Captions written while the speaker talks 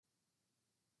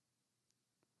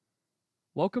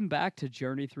Welcome back to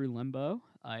Journey Through Limbo,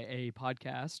 a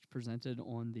podcast presented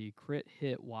on the Crit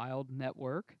Hit Wild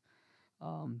Network.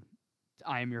 Um,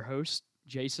 I am your host,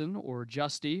 Jason, or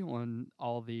Justy, on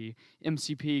all the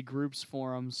MCP groups,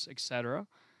 forums, etc.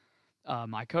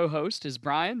 My co-host is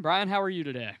Brian. Brian, how are you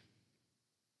today?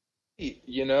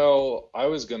 I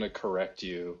was going to correct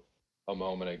you a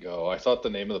moment ago. I thought the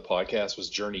name of the podcast was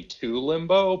Journey to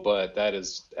Limbo, but that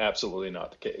is absolutely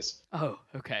not the case. Oh,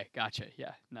 okay, gotcha.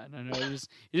 Yeah, no. It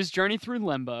is Journey Through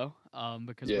Limbo,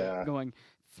 because we're Yeah, going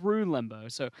through Limbo.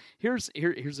 So here's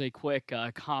a quick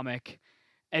comic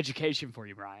education for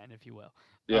you, Brian, if you will.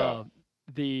 yeah. Uh,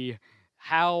 the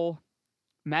how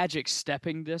magic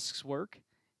stepping discs work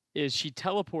is she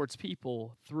teleports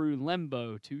people through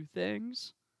Limbo to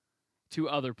things to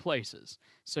other places.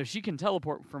 So she can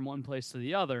teleport from one place to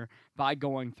the other by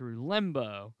going through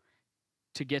Limbo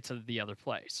to get to the other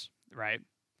place, right?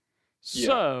 Yeah.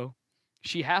 So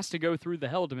she has to go through the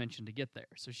hell dimension to get there.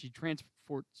 So she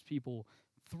transports people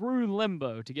through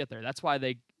Limbo to get there. That's why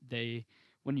they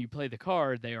when you play the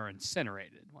card, they are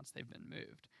incinerated once they've been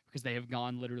moved because they have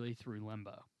gone literally through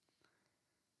Limbo.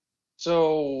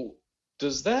 So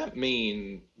does that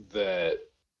mean that,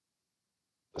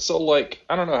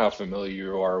 I don't know how familiar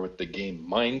you are with the game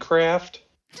Minecraft,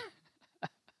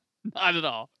 Not at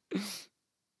all.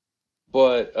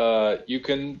 but you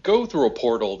can go through a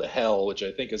portal to hell, which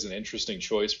I think is an interesting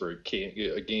choice for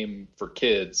a game for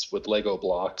kids with Lego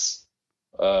blocks.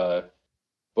 Uh,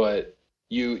 but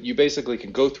you basically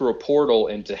can go through a portal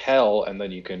into hell and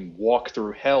then you can walk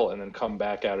through hell and then come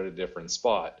back out at a different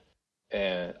spot.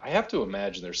 And I have to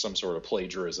imagine there's some sort of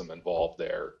plagiarism involved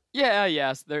there. Yeah,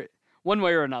 yes, there one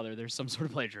way or another there's some sort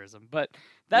of plagiarism, but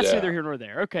that's neither Yeah. here nor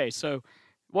there. Okay, so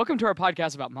welcome to our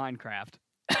podcast about Minecraft.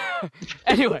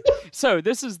 Anyway, so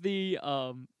this is the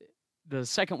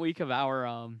second week of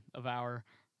our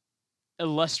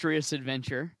illustrious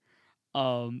adventure.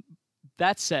 Um,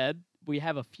 that said, we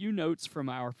have a few notes from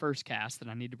our first cast that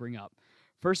I need to bring up.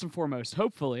 First and foremost,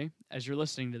 hopefully, as you're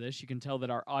listening to this, you can tell that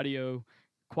our audio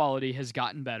quality has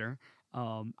gotten better.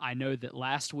 I know that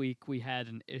last week we had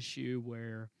an issue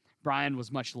where Brian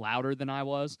was much louder than I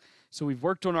was. So we've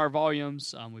worked on our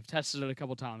volumes. We've tested it a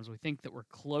couple times. We think that we're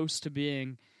close to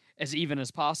being as even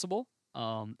as possible.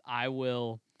 I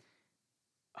will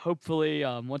hopefully,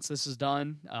 once this is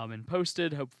done and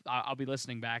posted, I'll be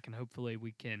listening back and hopefully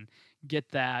we can get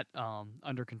that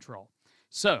under control.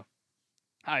 So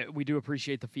we do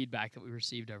appreciate the feedback that we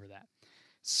received over that.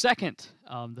 Second,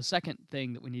 the second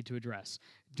thing that we need to address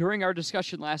during our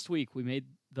discussion last week,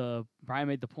 Brian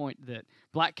made the point that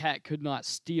Black Cat could not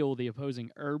steal the opposing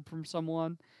herb from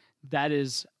someone. That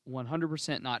is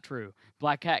 100% not true.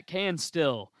 Black Cat can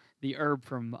steal the herb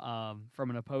from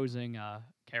an opposing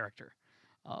character.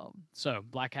 So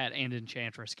Black Cat and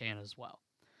Enchantress can as well.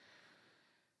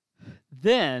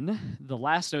 Then the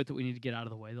last note that we need to get out of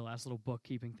the way, the last little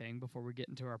bookkeeping thing before we get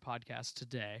into our podcast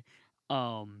today,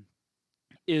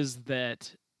 is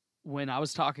that when I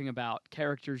was talking about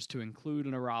characters to include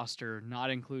in a roster, not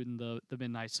including the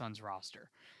Midnight Suns roster,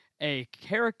 a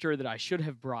character that I should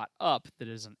have brought up that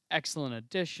is an excellent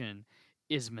addition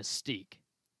is Mystique.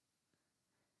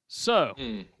 So,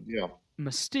 Yeah.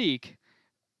 Mystique,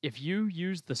 if you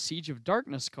use the Siege of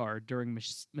Darkness card during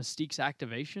Mystique's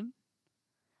activation,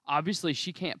 obviously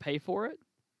she can't pay for it,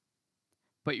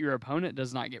 but your opponent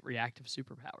does not get reactive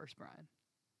superpowers, Brian.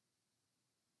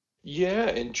 Yeah,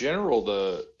 in general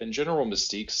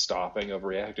Mystique's stopping of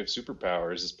reactive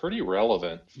superpowers is pretty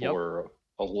relevant Yep. for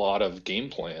a lot of game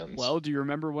plans. Well, do you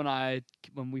remember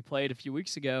when we played a few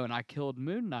weeks ago and I killed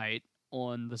Moon Knight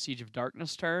on the Siege of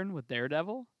Darkness turn with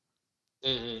Daredevil?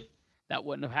 Hmm. That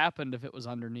wouldn't have happened if it was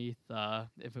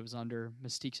if it was under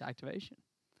Mystique's activation,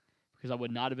 because I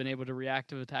would not have been able to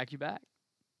reactive attack you back.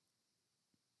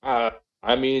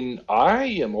 I mean, I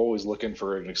am always looking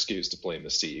for an excuse to play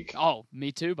Mystique. Oh,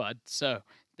 me too, bud. So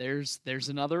there's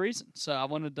another reason. So I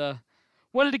wanted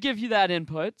to give you that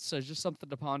input. So it's just something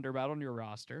to ponder about on your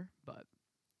roster. But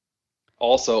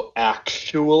Also,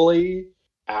 actually,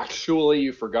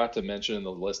 you forgot to mention in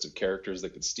the list of characters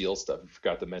that could steal stuff, you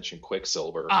forgot to mention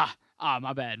Quicksilver.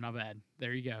 my bad, my bad.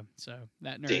 There you go. So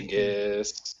that nerd can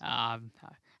Dingus. um,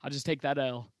 I'll just take that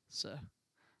L. So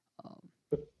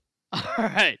um, all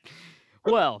right.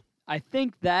 Well, I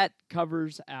think that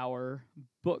covers our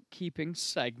bookkeeping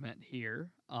segment here.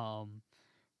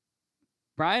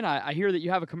 Brian, I hear that you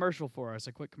have a commercial for us,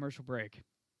 a quick commercial break.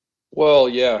 Well,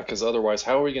 yeah, because otherwise,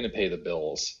 how are we going to pay the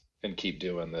bills and keep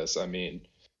doing this? I mean,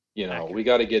 we Accurate.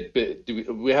 got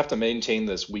to we have to maintain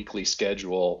this weekly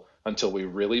schedule until we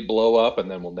really blow up,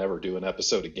 and then we'll never do an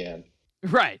episode again.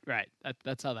 Right, right.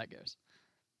 That's how that goes.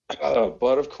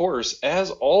 But of course,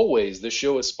 as always, the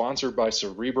show is sponsored by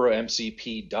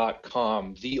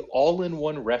CerebroMCP.com, the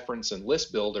all-in-one reference and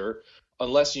list builder.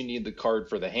 Unless you need the card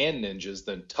for the hand ninjas,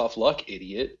 then tough luck,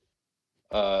 idiot.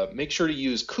 Make sure to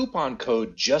use coupon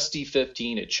code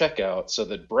JUSTY15 at checkout so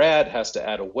that Brad has to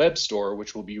add a web store,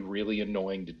 which will be really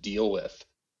annoying to deal with.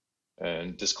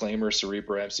 And disclaimer,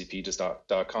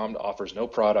 CerebroMCP.com offers no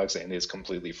products and is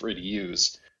completely free to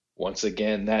use. Once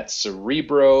again, that's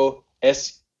Cerebro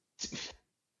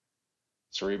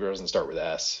doesn't start with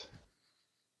S.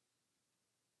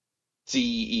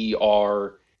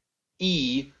 CEREBRO,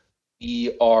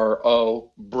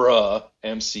 bruh,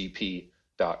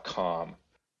 MCP.com.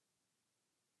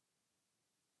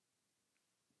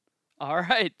 All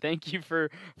right, thank you for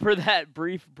that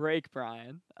brief break,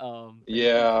 Brian. Thank you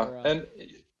Yeah, for and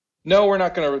no, we're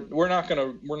not gonna,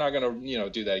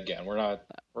 do that again. We're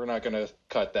not gonna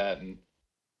cut that and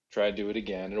try to do it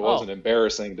again. It oh, wasn't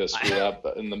embarrassing to screw I, up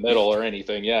in the middle or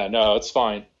anything. Yeah, no, it's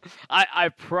fine. I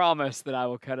promise that I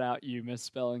will cut out you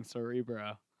misspelling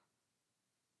Cerebro.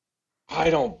 I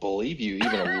don't believe you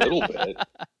even a little bit.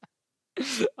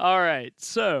 All right,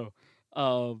 so,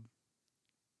 um,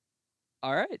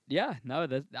 all right, yeah, no,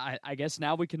 that I guess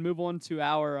now we can move on to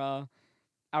our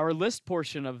list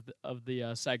portion of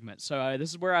the segment. So this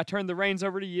is where I turn the reins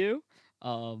over to you.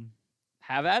 Um,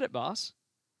 have at it, boss.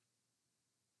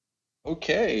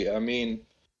 Okay, I mean,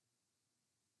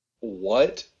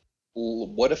 what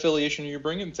what affiliation are you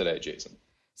bringing today, Jason?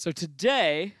 So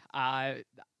today I've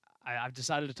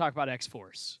decided to talk about X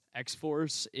Force. X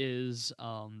Force is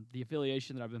the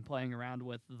affiliation that I've been playing around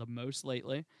with the most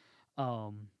lately.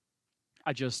 Um,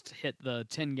 I just hit the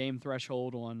 10 game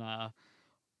threshold on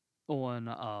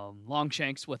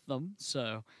Longshanks with them,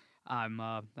 so I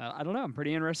don't know. I'm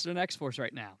pretty interested in X Force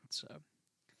right now. So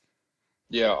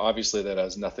Yeah, obviously that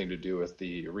has nothing to do with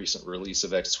the recent release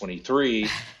of X-23.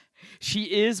 she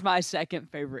is my second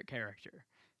favorite character.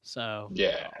 So,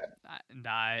 Yeah. and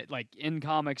I like in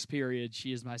comics period,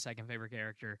 she is my second favorite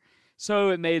character. So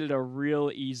it made it a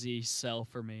real easy sell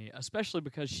for me, especially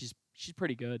because she's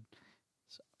pretty good.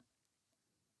 So,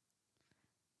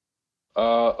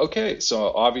 Okay,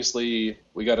 so obviously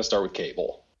we got to start with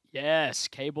Cable. yes,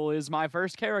 Cable is my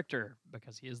first character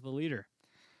because he is the leader.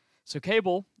 So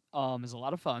Cable is a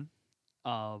lot of fun.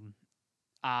 Um,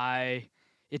 I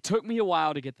it took me a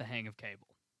while to get the hang of Cable.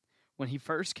 When he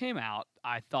first came out,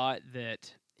 I thought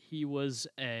that he was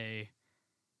a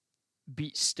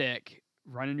beat stick,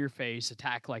 run in your face,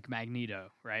 attack like Magneto,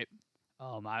 right?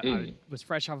 I Mm. was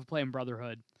fresh off of playing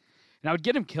Brotherhood, and I would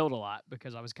get him killed a lot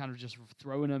because I was kind of just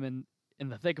throwing him in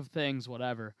the thick of things,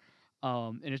 whatever.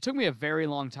 And it took me a very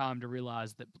long time to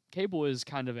realize that Cable is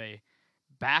kind of a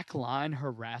backline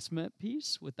harassment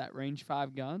piece with that range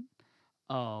 5 gun.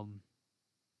 Um,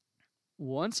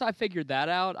 Once I figured that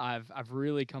out, I've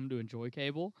really come to enjoy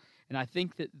Cable, and I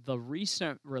think that the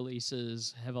recent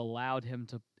releases have allowed him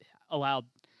to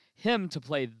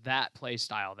play that play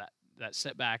style, that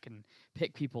sit back and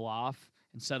pick people off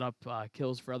and set up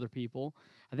kills for other people.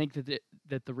 I think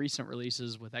that the recent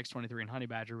releases with X-23 and Honey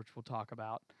Badger, which we'll talk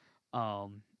about,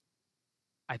 um,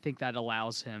 I think that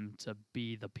allows him to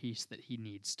be the piece that he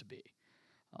needs to be.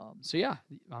 So yeah,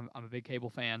 I'm a big Cable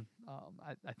fan.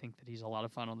 I think that he's a lot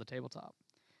of fun on the tabletop.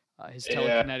 His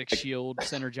Yeah, telekinetic shield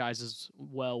synergizes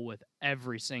well with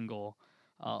every single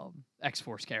X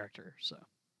Force character. So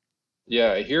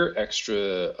yeah, I hear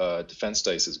extra defense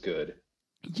dice is good.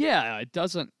 yeah, it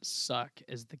doesn't suck,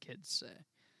 as the kids say.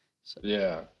 So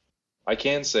Yeah. I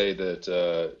can say that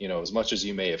as much as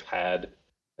you may have had,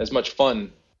 as much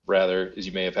fun rather as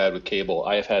you may have had with Cable,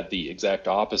 I have had the exact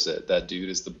opposite. That dude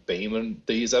is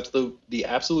he's the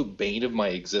absolute bane of my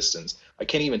existence. I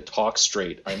can't even talk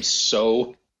straight. I'm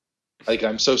so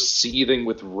seething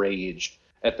with rage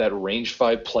at that range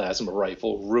 5 plasma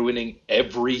rifle ruining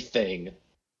everything.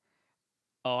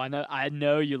 oh, I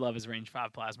know you love his range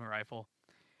 5 plasma rifle.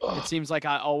 It Ugh. seems like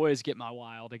I always get my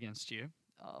wild against you.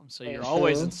 So you're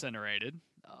always Mhm. incinerated.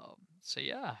 So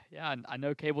yeah, I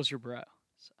know Cable's your bro.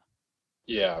 So.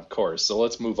 Yeah, of course. So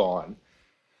let's move on.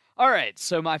 All right,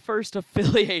 so my first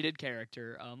affiliated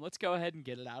character. Let's go ahead and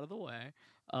get it out of the way.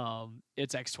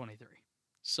 It's X-23.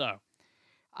 So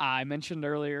I mentioned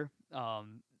earlier,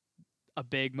 a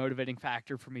big motivating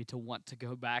factor for me to want to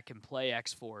go back and play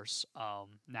X Force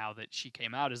now that she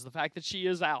came out is the fact that she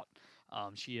is out.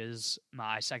 She is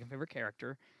my second favorite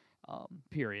character.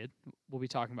 Period. We'll be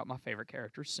talking about my favorite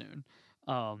character soon.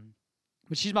 Um,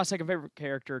 but she's my second favorite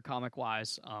character comic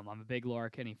wise. I'm a big Laura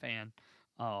Kinney fan.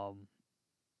 Um,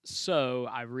 so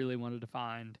I really wanted to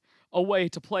find a way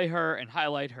to play her and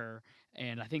highlight her.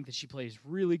 and I think that she plays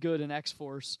really good in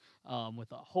X-Force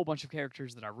with a whole bunch of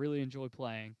characters that I really enjoy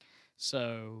playing.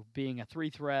 So being a 3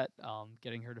 threat,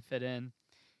 getting her to fit in,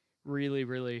 really,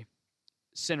 really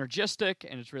synergistic,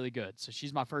 and it's really good. So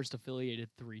she's my first affiliated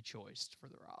 3 choice for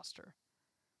the roster.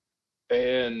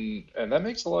 And that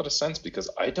makes a lot of sense because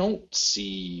I don't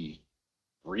see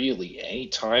really any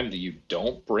time that you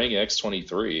don't bring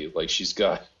X-23. Like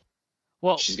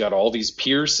Well, she's got all these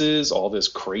pierces, all this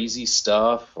crazy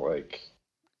stuff. Like,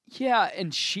 yeah,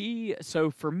 and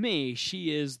so for me,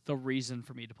 she is the reason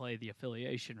for me to play the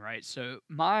affiliation, right? So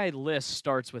my list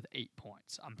starts with 8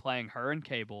 points. I'm playing her and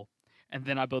Cable, and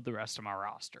then I build the rest of my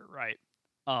roster, right?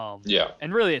 yeah.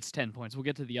 And really it's 10 points. We'll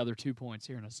get to the other 2 points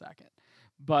here in a second.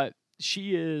 But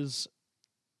she's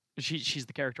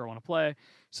the character I want to play,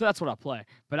 so that's what I play.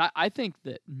 But I think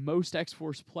that most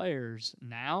X-Force players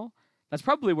now, that's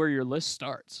probably where your list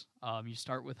starts. You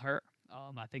start with her.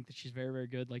 I think that she's very, very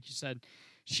good. Like you said,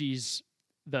 she's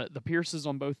the pierces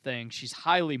on both things. She's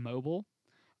highly mobile.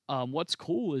 What's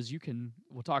cool is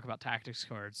we'll talk about tactics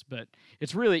cards, but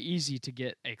it's really easy to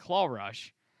get a claw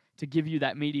rush to give you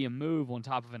that medium move on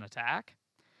top of an attack.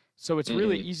 So it's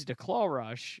really Hmm. easy to claw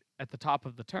rush at the top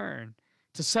of the turn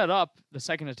to set up the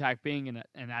second attack being an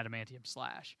adamantium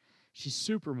slash. She's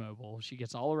super mobile. She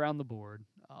gets all around the board.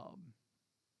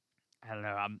 I don't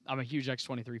know. I'm a huge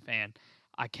X-23 fan.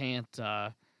 I can't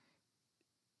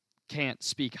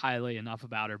speak highly enough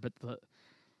about her, but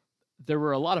there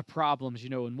were a lot of problems,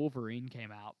 when Wolverine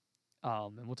came out,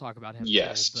 and we'll talk about him too. But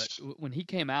Yes. when he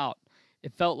came out,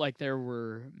 it felt like there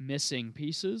were missing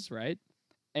pieces, right?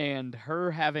 And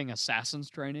her having Assassin's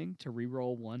Training to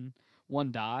reroll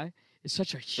one die is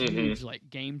such a Hmm. huge like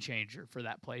game changer for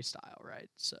that play style, right?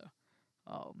 So,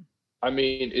 um, I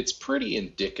mean, it's pretty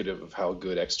indicative of how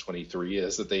good X-23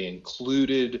 is that they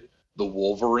included the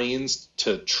Wolverines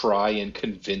to try and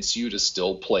convince you to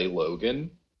still play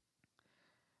Logan.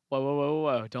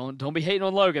 whoa! Don't be hating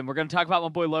on Logan. We're gonna talk about my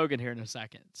boy Logan here in a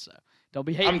second. So don't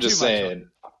be hating I'm too just much on him. saying,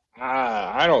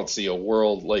 I don't see a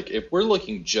world like if we're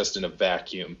looking just in a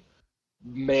vacuum,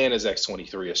 man, is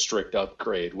X-23 a strict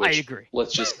upgrade, I which agree.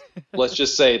 let's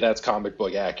just say that's comic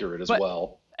book accurate as But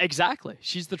well. exactly,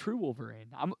 she's the true Wolverine.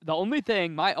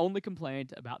 My only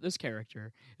complaint about this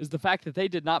character is the fact that they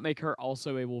did not make her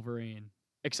also a Wolverine,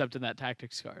 except in that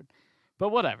tactics card. But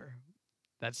whatever,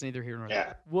 that's neither here nor Yeah.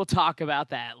 there. We'll talk about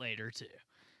that later too.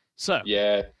 So,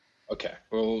 Yeah. Okay.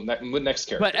 Well, next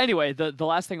but character. anyway, the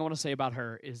last thing I want to say about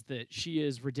her is that she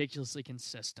is ridiculously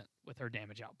consistent with her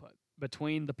damage output.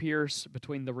 Between the Pierce,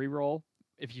 between the reroll,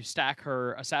 if you stack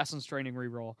her Assassin's Training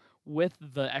reroll with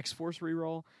the X-Force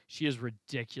reroll, she is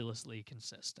ridiculously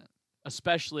consistent.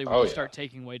 Especially when Oh you yeah. start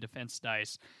taking away defense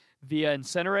dice via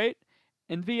Incinerate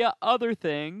and via other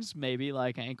things, maybe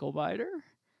like Ankle Biter,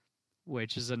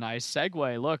 which is a nice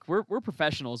segue. Look, we're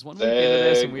professionals. 1 week into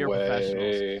this, and we are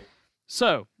professionals. Segway.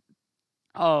 So,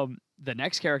 the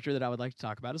next character that I would like to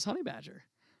talk about is Honey Badger.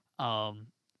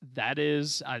 That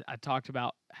is, I talked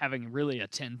about having really a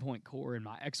 10-point core in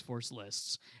my X-Force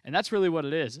lists, and that's really what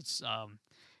it is.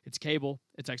 It's Cable,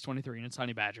 it's X-23, and it's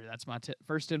Honey Badger. That's my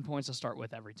first 10 points I start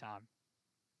with every time.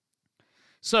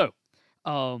 So,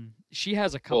 she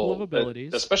has a couple of Well,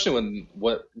 abilities. especially when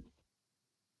what?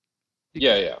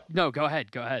 Yeah, yeah. No, go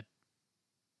ahead. Go ahead.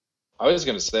 I was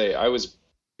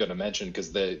gonna mention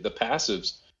because the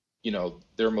passives,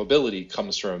 their mobility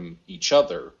comes from each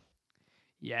other.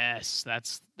 Yes,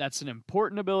 that's an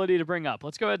important ability to bring up.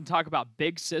 Let's go ahead and talk about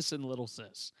Big Sis and Little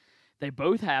Sis. They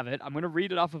both have it. I'm going to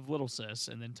read it off of Little Sis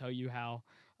and then tell you how,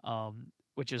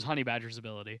 which is Honey Badger's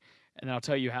ability, and then I'll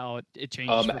tell you how it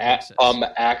changes for Big Sis.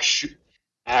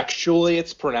 Actually,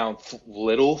 it's pronounced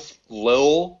Lil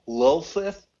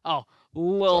Sith. Oh,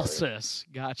 Lil Sorry. Sis,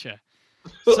 gotcha.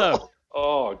 So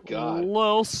Oh God.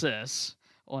 Lil Sis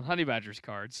on Honey Badger's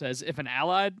card says if an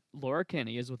allied Laura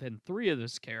Kinney is within 3 of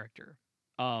this character,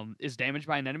 is damaged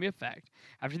by an enemy effect.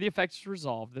 After the effect is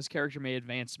resolved, this character may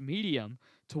advance medium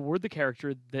toward the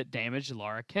character that damaged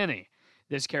Laura Kinney.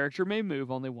 This character may move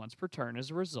only once per turn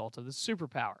as a result of the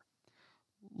superpower.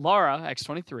 Lara,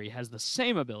 X-23, has the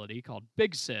same ability called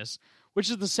Big Sis, which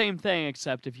is the same thing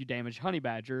except if you damage Honey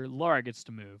Badger, Lara gets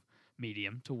to move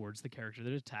medium towards the character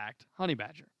that attacked Honey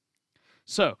Badger.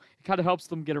 So, it kind of helps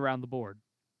them get around the board.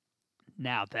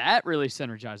 Now, that really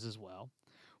synergizes well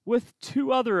with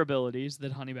 2 other abilities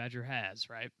that Honey Badger has,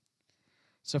 right?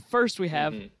 So first we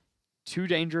have Hmm. Too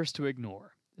Dangerous to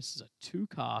Ignore. This is a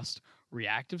 2-cost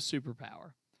reactive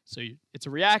superpower. So it's a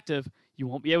reactive. You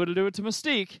won't be able to do it to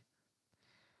Mystique.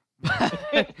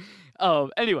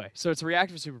 Anyway, so it's a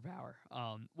reactive superpower.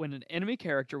 When an enemy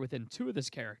character within 2 of this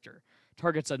character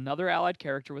targets another allied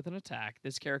character with an attack,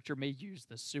 this character may use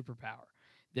this superpower.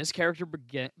 This character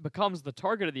becomes the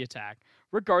target of the attack,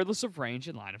 regardless of range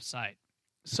and line of sight.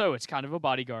 So it's kind of a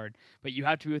bodyguard, but you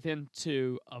have to be within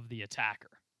 2 of the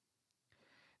attacker.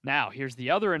 Now, here's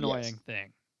the other annoying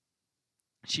thing.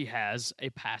 She has a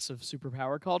passive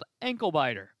superpower called Ankle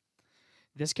Biter.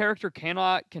 This character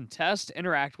cannot contest,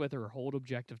 interact with, or hold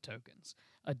objective tokens.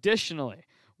 Additionally,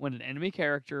 when an enemy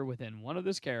character within 1 of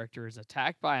this character is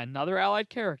attacked by another allied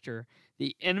character,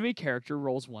 the enemy character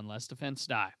rolls 1 less defense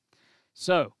die.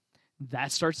 So,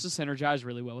 that starts to synergize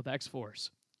really well with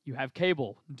X-Force. You have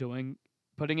Cable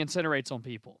putting incinerates on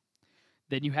people.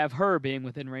 Then you have her being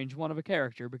within range 1 of a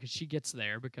character because she gets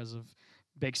there because of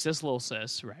big sis, little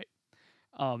sis, right?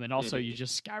 And also you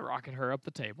just skyrocket her up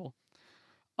the table,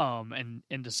 and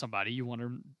into somebody. You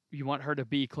want her to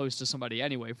be close to somebody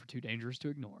anyway for too dangerous to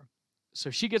ignore. So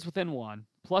she gets within 1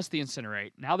 plus the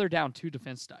incinerate. Now they're down 2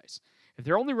 defense dice. If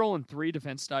they're only rolling 3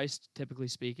 defense dice, typically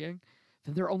speaking,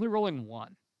 then they're only rolling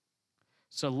 1.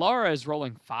 So Lara is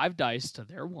rolling 5 dice to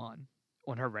their 1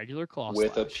 on her regular claw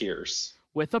with slash, a pierce.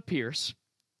 With a pierce.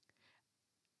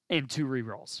 And 2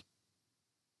 rerolls.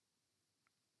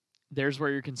 There's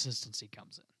where your consistency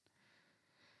comes in.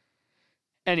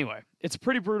 Anyway, it's a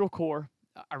pretty brutal core.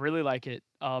 I really like it.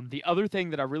 The other thing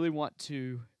that I really want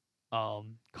to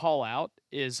call out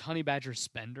is Honey Badger's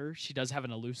Spender. She does have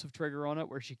an elusive trigger on it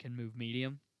where she can move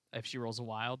medium if she rolls a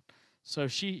wild. So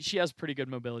she has pretty good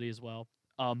mobility as well.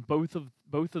 Both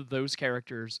of those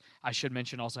characters, I should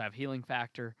mention, also have healing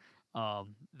factor.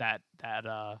 That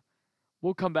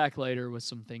we'll come back later with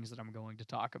some things that I'm going to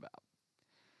talk about.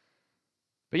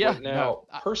 But yeah,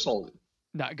 personally,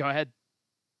 no, go ahead.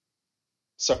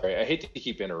 Sorry, I hate to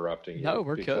keep interrupting you. No,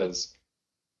 we're because,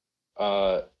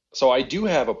 good. So I do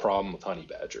have a problem with Honey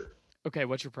Badger. Okay,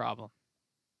 what's your problem?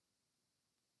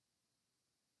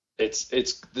 This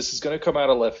is going to come out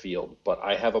of left field, but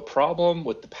I have a problem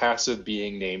with the passive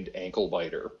being named Ankle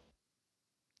Biter.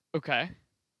 Okay.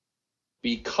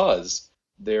 Because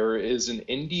there is an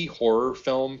indie horror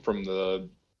film from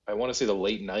I want to say the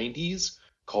late 90s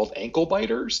called Ankle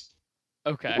Biters.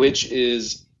 Okay. Which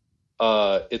is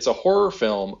it's a horror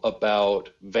film about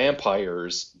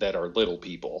vampires that are little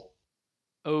people.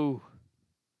 Oh.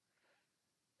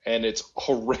 And it's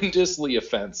horrendously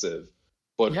offensive,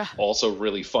 but also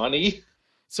really funny.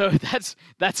 So that's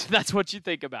what you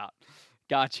think about.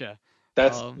 Gotcha.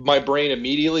 That's my brain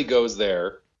immediately goes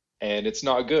there, and it's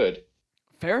not good.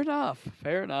 Fair enough.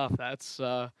 That's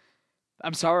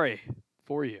I'm sorry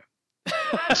for you.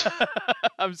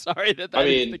 I'm sorry that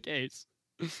is the case.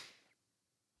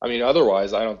 I mean,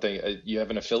 otherwise, I don't think you have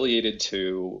an affiliated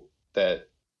to that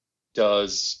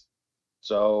does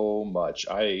so much.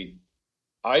 I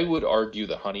would argue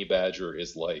that Honey Badger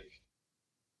is like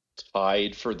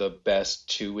tied for the best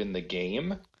 2 in the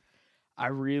game. I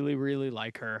really, really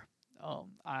like her.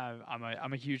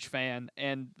 I'm a huge fan,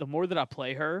 and the more that I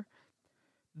play her,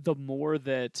 the more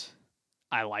that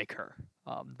I like her.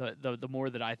 The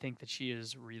more that I think that she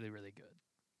is really, really good.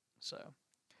 So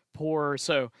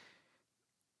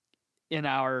in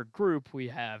our group we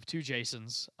have 2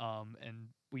 Jasons, and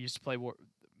we used to play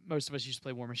most of us used to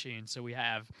play War Machine. So we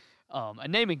have a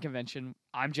naming convention.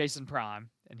 I'm Jason Prime,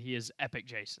 and he is Epic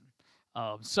Jason.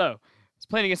 So I was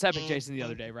playing against Epic Jason the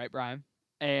other day, right, Brian?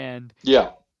 And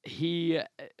yeah, he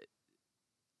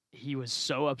was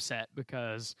so upset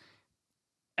because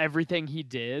everything he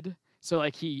did. So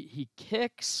like he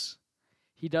kicks.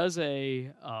 He does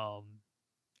a.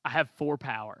 I have 4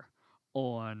 power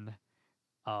on.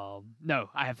 No,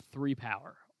 I have 3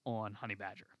 power on Honey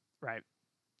Badger. Right.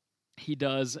 He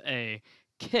does a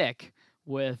kick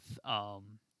with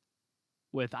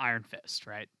Iron Fist.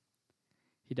 Right.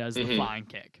 He does the flying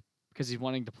kick because he's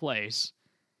wanting to place.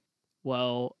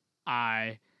 Well,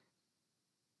 I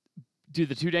do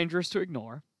the 2 dangerous to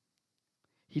ignore.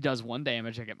 He does 1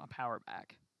 damage. I get my power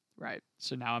back. Right.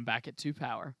 So now I'm back at 2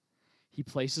 power. He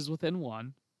places within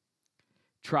 1.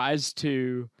 Tries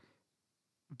to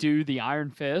do the Iron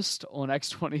Fist on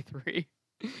X23.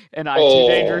 And I 2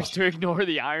 dangerous to ignore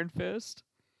the Iron Fist.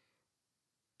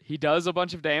 He does a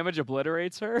bunch of damage,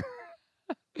 obliterates her.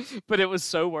 But it was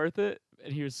so worth it.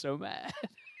 And he was so mad.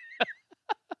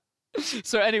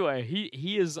 So anyway,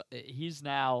 he's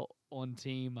now on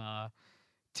team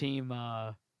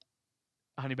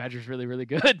Honey Badger's really, really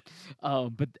good.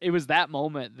 But it was that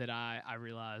moment that I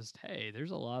realized, hey,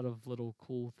 there's a lot of little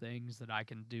cool things that I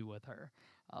can do with her.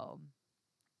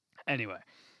 Anyway,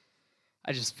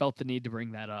 I just felt the need to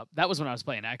bring that up. That was when I was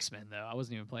playing X-Men, though. I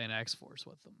wasn't even playing X-Force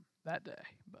with them that day.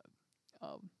 But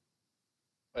well,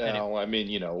 anyway. I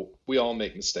mean, we all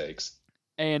make mistakes.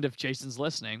 And if Jason's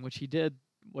listening, which he did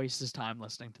waste his time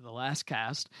listening to the last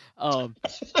cast,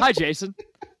 hi Jason.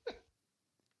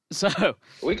 So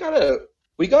we gotta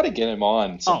get him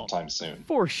on sometime soon.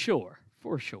 for sure.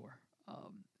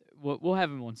 We'll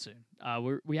have him on soon.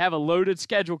 We have a loaded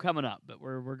schedule coming up, but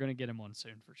we're gonna get him on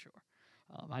soon for sure.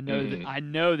 I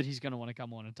know that he's gonna want to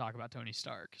come on and talk about Tony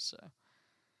Stark.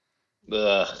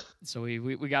 Ugh, So we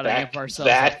got to amp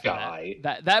ourselves that up for guy.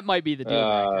 That might be the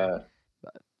deal breaker.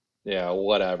 Yeah,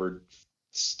 whatever.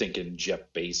 Stinking Jeff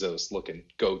Bezos looking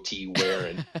goatee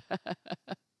wearing.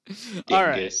 All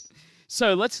right.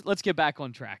 So let's get back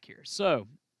on track here. So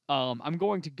I'm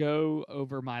going to go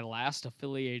over my last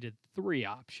affiliated 3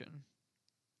 option.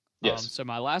 Yes. So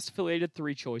my last affiliated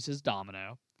 3 choice is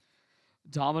Domino.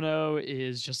 Domino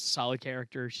is just a solid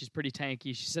character. She's pretty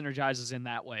tanky. She synergizes in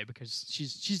that way because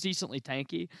she's decently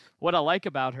tanky. What I like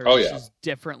about her is she's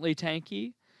differently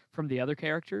tanky from the other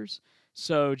characters.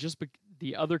 So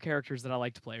the other characters that I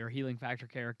like to play are healing factor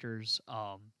characters.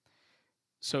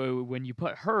 So when you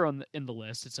put her in the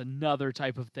list, it's another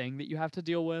type of thing that you have to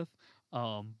deal with,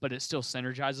 but it still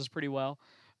synergizes pretty well.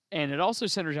 And it also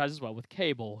synergizes well with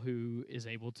Cable, who is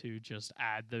able to just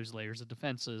add those layers of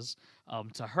defenses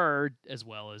to her, as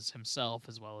well as himself,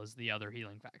 as well as the other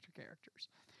healing factor characters.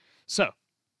 So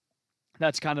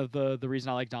that's kind of the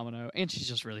reason I like Domino, and she's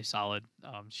just really solid.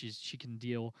 She can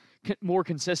deal more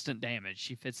consistent damage.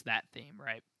 She fits that theme,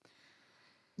 right?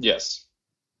 Yes.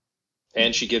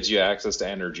 And she gives you access to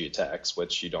energy attacks,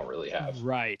 which you don't really have.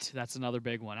 Right. That's another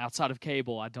big one. Outside of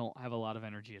Cable, I don't have a lot of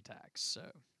energy attacks,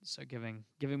 so giving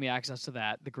me access to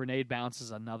that. The grenade bounce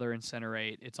is another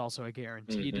incinerate. It's also a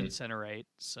guaranteed incinerate,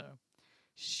 so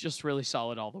she's just really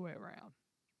solid all the way around.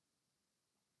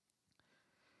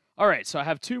 All right, so I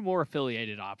have 2 more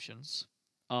affiliated options.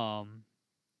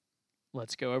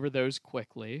 Let's go over those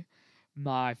quickly.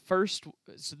 My first,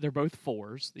 so they're both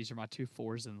 4s. These are my 2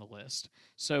 4s in the list.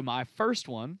 So my first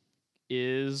one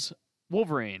is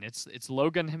Wolverine. It's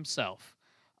Logan himself.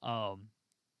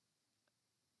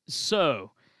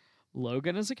 So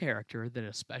Logan is a character that,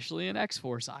 especially in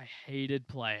X-Force, I hated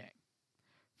playing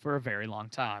for a very long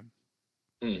time.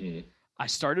 Mm-hmm. I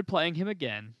started playing him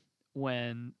again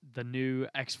when the new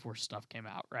X-Force stuff came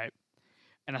out, right?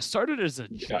 And I started as a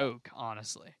joke,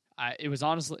 honestly. It was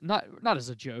honestly not as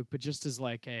a joke, but just as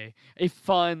like a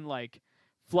fun, like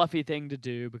fluffy thing to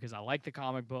do because I like the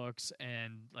comic books,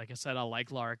 and like I said, I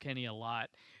like Lara Kinney a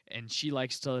lot, and she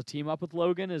likes to team up with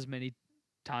Logan as many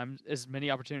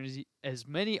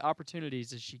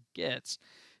opportunities as she gets.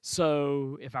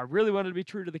 So if I really wanted to be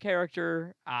true to the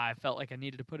character, I felt like I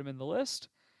needed to put him in the list,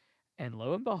 and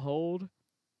lo and behold,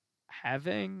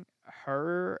 having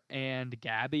her and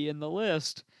Gabby in the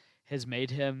list has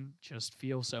made him just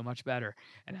feel so much better.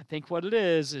 And I think what it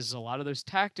is a lot of those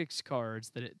tactics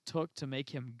cards that it took to make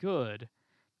him good,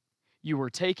 you were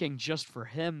taking just for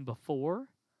him before.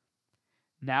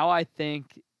 Now I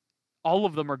think all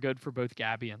of them are good for both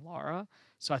Gabby and Lara.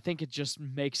 So I think it just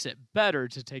makes it better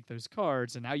to take those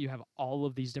cards, and now you have all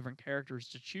of these different characters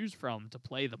to choose from to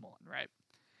play them on, right?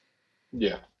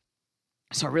 Yeah.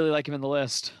 So I really like him in the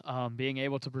list. Being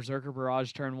able to Berserker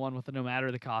Barrage turn 1 with a no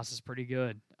matter the cost is pretty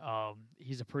good.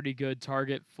 He's a pretty good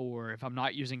target for, if I'm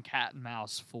not using cat and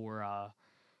mouse for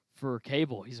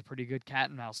Cable, he's a pretty good cat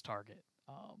and mouse target.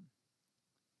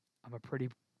 I'm a pretty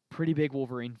big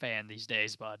Wolverine fan these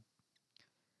days, bud.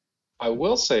 I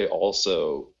will say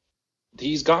also,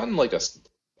 he's gotten like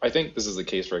I think this is the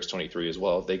case for X-23 as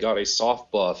well. They got a soft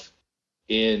buff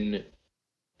in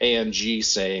AMG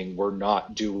saying we're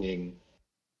not doing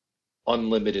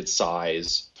unlimited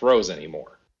size throws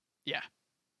anymore. Yeah,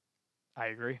 I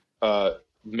agree.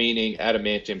 Meaning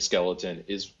adamantium skeleton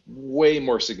is way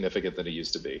more significant than it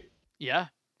used to be. Yeah.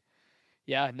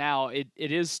 Now it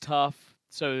is tough.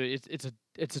 So it's a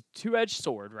 2-edged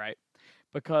sword, right?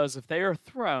 Because if they are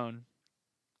thrown,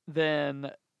 then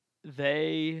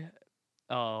they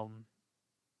so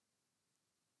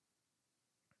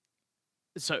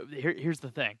here's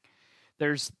the thing.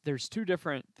 There's 2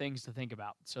 different things to think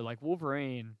about. So like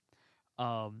Wolverine,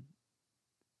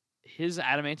 his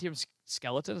adamantium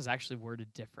skeleton is actually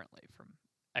worded differently from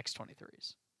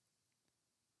X-23's.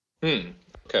 Okay.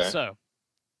 So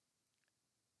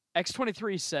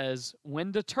X-23 says,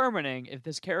 when determining if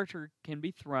this character can be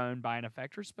thrown by an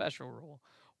effect or special rule,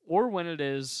 or when it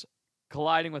is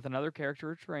colliding with another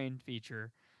character or terrain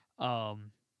feature,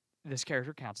 this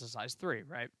character counts as size 3,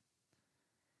 right?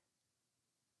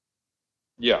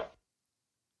 Yeah.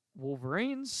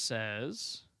 Wolverine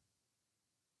says,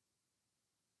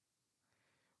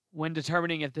 when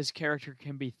determining if this character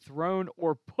can be thrown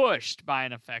or pushed by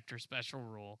an effect or special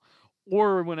rule,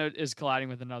 or when it is colliding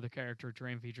with another character or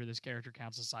terrain feature, this character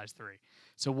counts as size 3.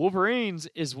 So Wolverine's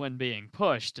is when being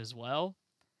pushed as well.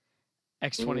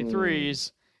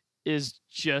 X-23's is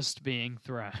just being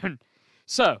thrown.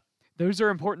 So those are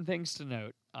important things to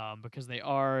note because they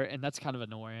are, and that's kind of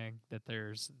annoying that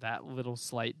there's that little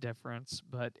slight difference,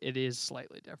 but it is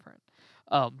slightly different.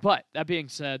 But that being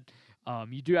said,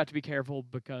 you do have to be careful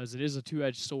because it is a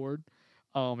two-edged sword.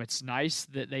 It's nice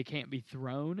that they can't be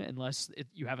thrown unless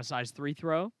you have a size 3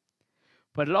 throw.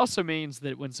 But it also means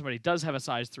that when somebody does have a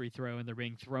size 3 throw and they're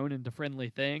being thrown into friendly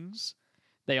things,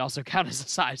 they also count as a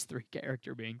size 3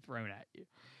 character being thrown at you.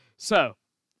 So,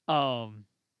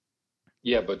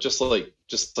 yeah, but just like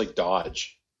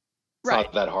dodge. It's right.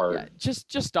 not that hard. Yeah,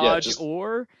 just dodge,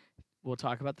 or we'll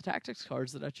talk about the tactics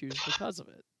cards that I choose because of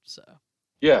it. So.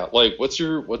 Yeah, like what's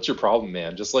your problem,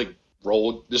 man? Just like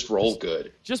roll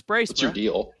good. Just brace. What's your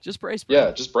deal? Just brace, bro.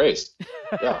 Yeah, just brace.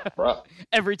 Yeah, bro.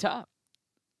 Every time.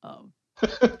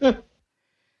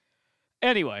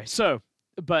 Anyway, so,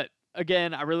 but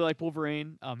again, I really like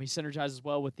Wolverine. He synergizes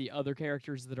well with the other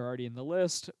characters that are already in the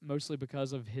list, mostly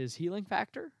because of his healing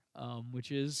factor,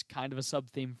 which is kind of a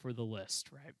sub-theme for the list,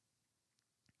 right?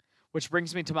 Which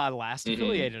brings me to my last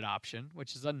affiliated option,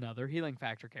 which is another healing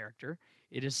factor character.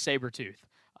 It is Sabretooth.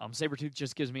 Sabretooth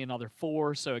just gives me another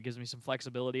 4, so it gives me some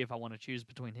flexibility if I want to choose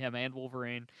between him and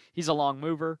Wolverine. He's a long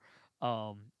mover.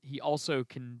 He also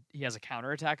he has a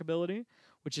counterattack ability,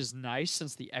 which is nice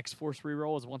since the X-Force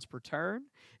reroll is once per turn.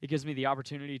 It gives me the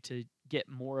opportunity to get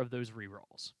more of those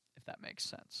rerolls, if that makes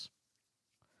sense.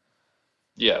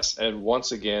 Yes, and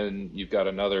once again, you've got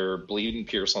another Bleeding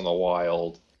Pierce on the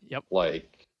Wild. Yep.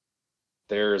 Like,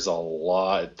 there's a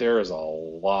lot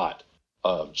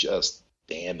of just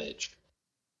damage.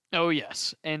 Oh,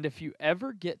 yes. And if you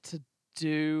ever get to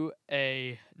do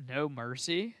a No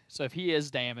Mercy, so if he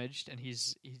is damaged and he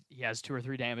has 2 or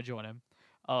 3 damage on him,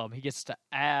 he gets to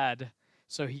add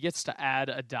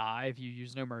a die if you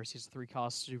use No Mercy. It's a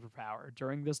 3-cost superpower.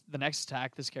 During the next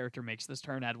attack this character makes this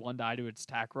turn, add 1 die to its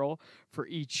attack roll for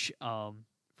each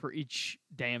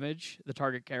damage the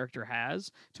target character has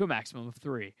to a maximum of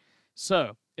 3.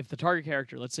 So if the target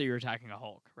character, let's say you're attacking a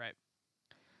Hulk, right?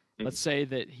 Let's say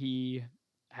that he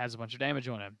has a bunch of damage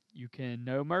on him. You can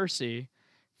No Mercy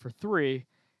for 3,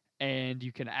 and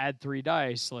you can add 3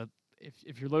 dice. So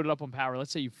if you're loaded up on power,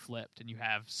 let's say you flipped and you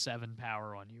have 7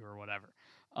 power on you or whatever,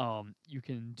 you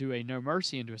can do a No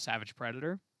Mercy into a Savage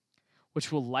Predator,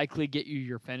 which will likely get you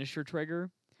your finisher trigger,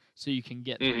 so you can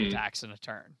get 3 attacks in a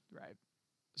turn, right?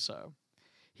 So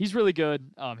he's really good.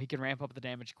 He can ramp up the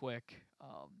damage quick.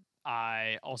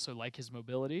 I also like his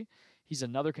mobility. He's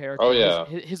another character. Oh, yeah.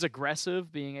 His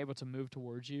aggressive, being able to move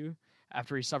towards you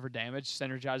after he suffered damage,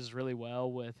 synergizes really well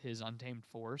with his Untamed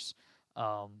Force.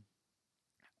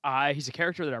 He's a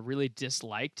character that I really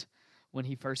disliked when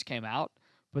he first came out,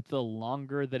 but the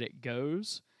longer that it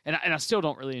goes, and I still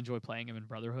don't really enjoy playing him in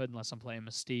Brotherhood unless I'm playing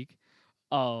Mystique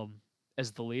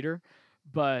as the leader,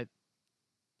 but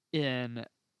in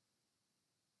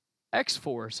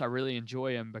X-Force, I really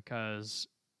enjoy him because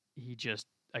he just,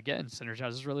 again,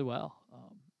 synergizes really well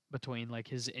between like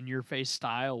his in-your-face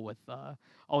style with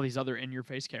all these other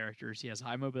in-your-face characters. He has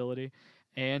high mobility,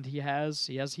 and he has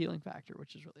healing factor,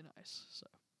 which is really nice. So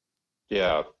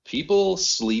yeah, people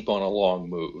sleep on a long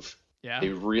move. Yeah, they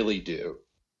really do.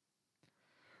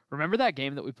 Remember that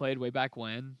game that we played way back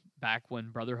when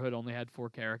Brotherhood only had 4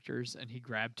 characters, and he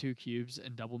grabbed 2 cubes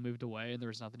and double moved away, and there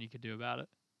was nothing you could do about it?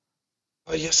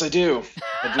 Oh, yes, I do.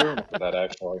 I do remember that,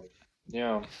 actually.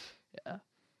 Yeah. Yeah.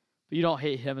 But you don't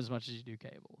hate him as much as you do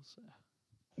Cable. So.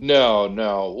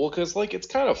 No. Well, because, like, it's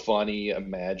kind of funny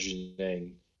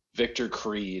imagining Victor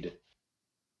Creed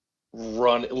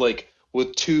run, like,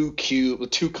 with 2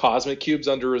 cosmic cubes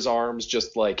under his arms,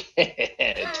 just, like,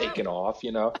 taking off,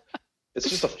 you know? It's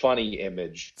just a funny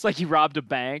image. It's like he robbed a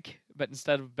bank, but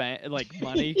instead of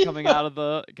money coming out of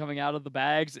the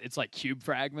bags, it's like cube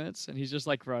fragments, and he's just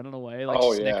like running away, like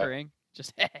snickering,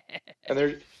 just.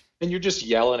 and you're just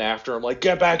yelling after him like,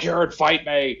 "Get back here and fight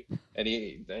me!" And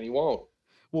he won't.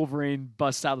 Wolverine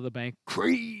busts out of the bank.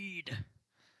 Creed.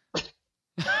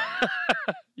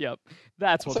 Yep,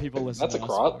 that's what people listen to us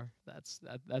for. That's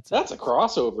a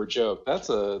crossover joke. That's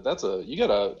a you got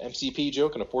a MCP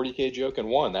joke and a 40K joke in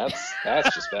one. That's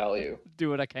just value. Do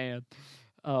what I can.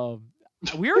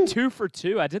 We were 2 for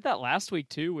 2. I did that last week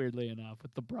too, weirdly enough,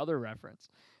 with the brother reference.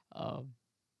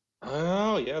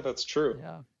 Oh yeah, that's true.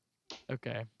 Yeah.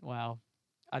 Okay. Wow.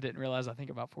 I didn't realize I think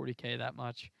about 40K that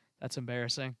much. That's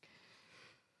embarrassing.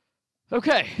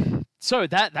 Okay. So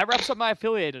that wraps up my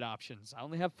affiliated options. I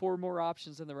only have 4 more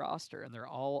options in the roster, and they're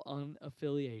all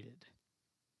unaffiliated.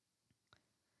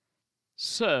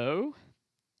 So,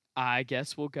 I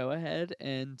guess we'll go ahead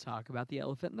and talk about the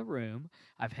elephant in the room.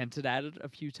 I've hinted at it a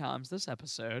few times this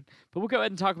episode, but we'll go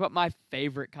ahead and talk about my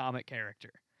favorite comic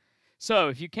character. So,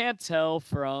 if you can't tell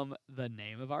from the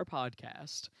name of our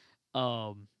podcast,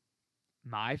 um,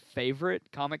 my favorite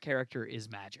comic character is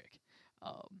Magic.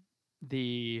 Um,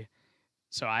 the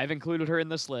so I've included her in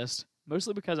this list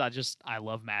mostly because I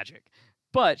love Magic,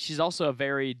 but she's also a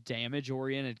very damage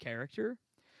oriented character.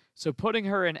 So putting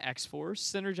her in X Force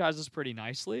synergizes pretty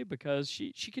nicely because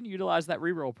she can utilize that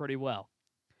reroll pretty well.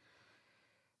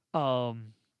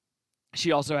 Um,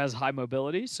 she also has high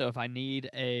mobility, so if I need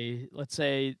let's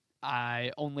say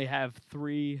I only have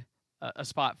a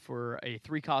spot for a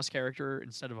 3 cost character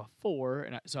instead of a 4,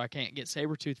 so I can't get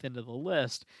Sabretooth into the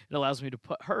list, it allows me to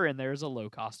put her in there as a low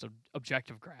cost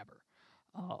objective grabber.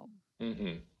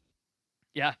 Mm-hmm.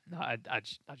 Yeah, no, I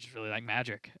just really like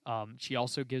Magic. She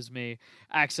also gives me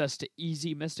access to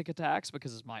easy Mystic attacks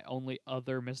because my only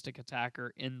other Mystic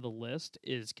attacker in the list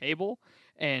is Cable,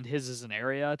 and his is an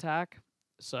area attack.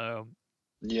 So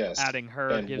Yes. adding her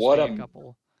And gives me a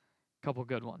couple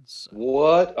good ones. So.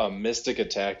 what a mystic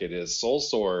attack it is. Soul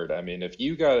Sword. I mean, if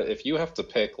you have to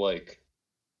pick like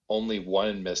only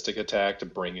one mystic attack to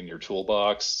bring in your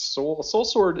toolbox, Soul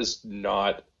Sword is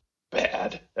not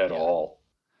bad at Yeah, all.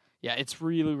 yeah, it's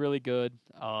really really good.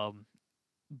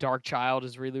 Dark Child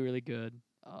is really really good.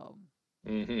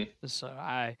 Hmm. So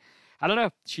I don't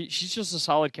know. She's just a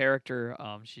solid character.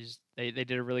 They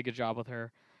did a really good job with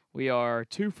her. We are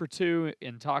 2 for 2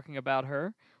 in talking about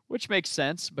her, which makes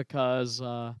sense because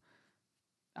I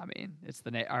mean it's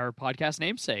our podcast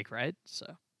namesake, right?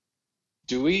 So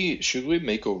Should we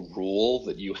make a rule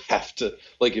that you have to,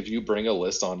 like, if you bring a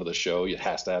list onto the show, it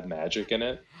has to have magic in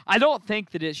it? I don't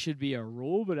think that it should be a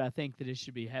rule, but I think that it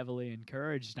should be heavily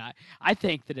encouraged. And I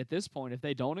think that at this point, if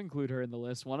they don't include her in the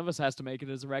list, one of us has to make it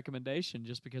as a recommendation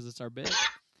just because it's our bid.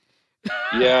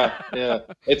 Yeah, yeah.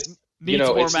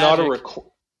 Needs more magic.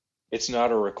 It's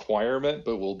not a requirement,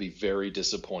 but we'll be very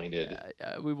disappointed.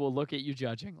 We will look at you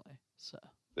judgingly. So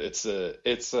It's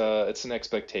an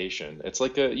expectation. It's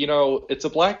like it's a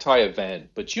black tie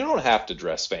event, but you don't have to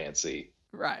dress fancy.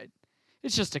 right,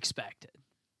 it's just expected.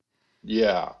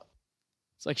 Yeah.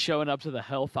 It's like showing up to the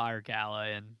Hellfire Gala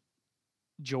in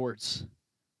jorts.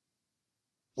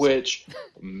 Which,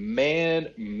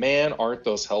 man, aren't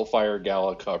those Hellfire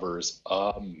Gala covers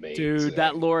Dude,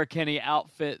 that amazing? Laura Kinney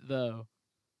outfit though.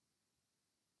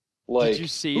 Did you Like,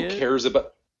 see who it? cares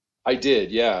about? I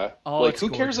did, yeah. Oh, Like, it's who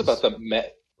cares about gorgeous. the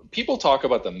Met? People talk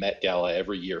about the Met Gala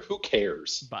every year. Who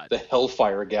cares? But The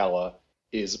Hellfire Gala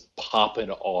is popping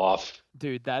off.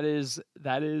 dude, that is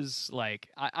like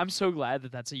I'm so glad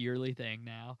that that's a yearly thing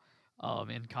now.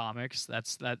 In comics,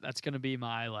 that's gonna be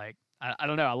my like I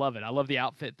don't know. I love it. I love the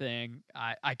outfit thing.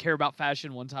 I care about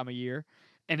fashion one time a year,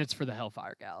 and it's for the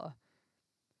Hellfire Gala.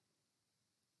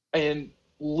 And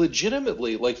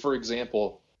legitimately, like, for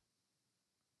example,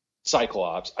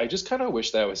 Cyclops, I just kind of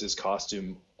wish that was his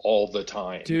costume all the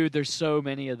time. Dude, there's so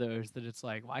many of those that it's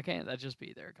like, why can't that just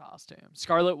be their costume?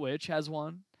 Scarlet Witch has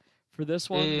one for this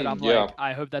one that I'm like, Yeah.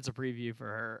 I hope that's a preview for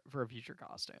her for a future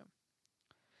costume.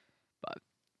 But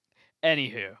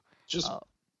anywho, Just uh,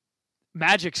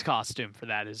 Magic's costume for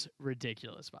that is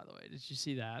ridiculous. By the way, did you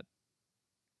see that?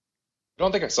 I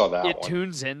don't think I saw that It one.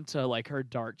 tunes into like her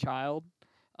Dark Child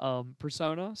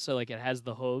persona, so like it has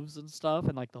the hooves and stuff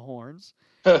and like the horns.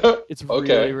 It's really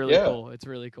Okay, really yeah. cool. It's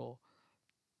really cool.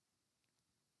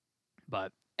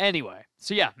 But anyway,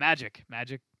 so yeah, Magic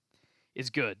is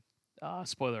good.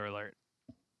 Spoiler alert.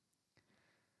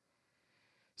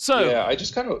 So, Yeah, I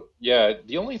just kind of, yeah,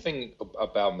 the only thing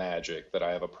about Magic that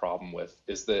I have a problem with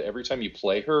is that every time you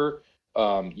play her,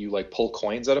 you like pull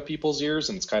coins out of people's ears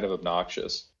and it's kind of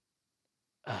obnoxious.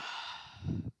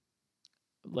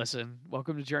 listen,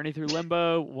 welcome to Journey Through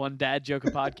Limbo. One dad joke a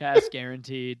podcast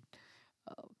guaranteed.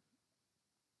 Uh,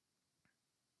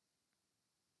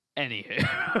 Anywho.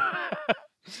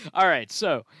 All right,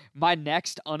 so my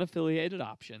next unaffiliated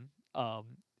option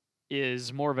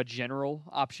is more of a general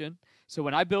option. So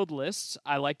when I build lists,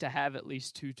 I like to have at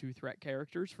least two threat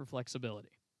characters for flexibility.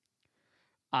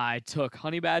 I took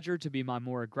Honey Badger to be my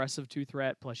more aggressive 2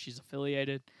 threat, plus she's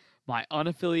affiliated. My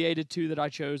unaffiliated 2 that I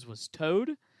chose was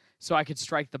Toad, so I could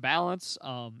strike the balance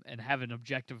and have an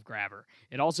objective grabber.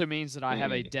 It also means that I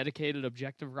have a Mm, dedicated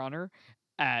objective runner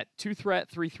at 2 threat,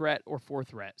 3 threat, or 4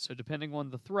 threat. So depending on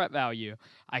the threat value,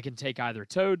 I can take either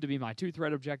Toad to be my 2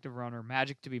 threat objective runner,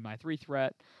 Magic to be my 3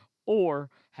 threat, or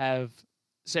have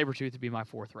Sabretooth to be my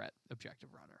 4 threat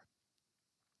objective runner.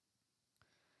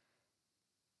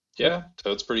 yeah,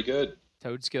 Toad's pretty good.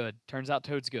 Toad's good. Turns out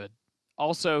Toad's good.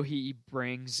 Also, he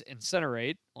brings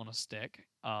Incinerate on a stick,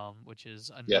 which is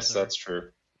Yes, that's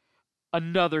true.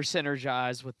 another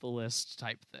synergize with the list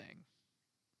type thing.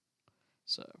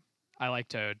 So I like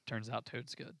Toad. Turns out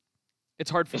Toad's good.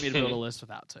 It's hard for me to build a list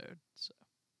without Toad. So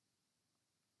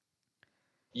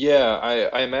Yeah,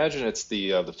 I imagine it's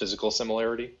the physical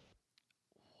similarity.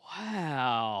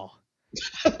 wow.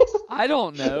 I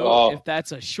don't know if Oh,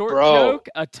 that's a short bro, joke,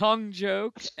 a tongue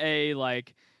joke, a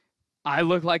like I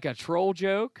look like a troll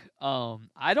joke.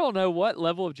 I don't know what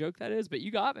level of joke that is, but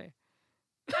you got me.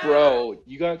 bro,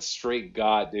 you got straight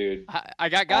got, dude. I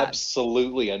got.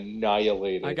 Absolutely I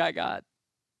annihilated. got.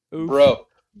 Oof.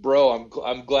 Bro,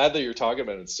 I'm glad that you're talking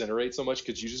about Incinerate so much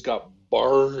because you just got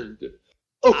burned.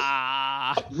 Oh,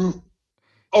 Ah. Just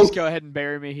oh. go ahead and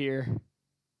bury me here.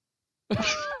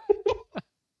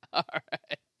 All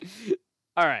right.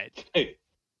 All right. Hey,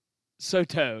 So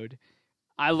Toad,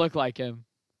 I look like him.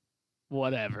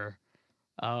 Whatever.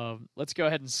 Let's go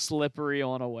ahead and slippery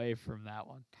on away from that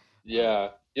one. yeah,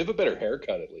 you have a better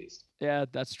haircut at least. Yeah,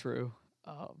 that's true.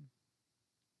 All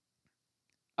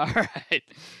right.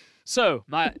 So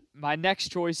my next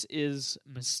choice is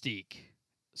Mystique.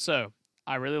 So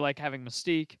I really like having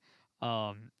Mystique,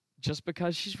 just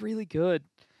because she's really good.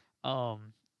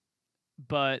 Um,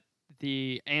 but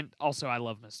and also I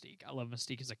love Mystique. I love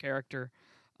Mystique as a character.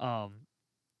 Um,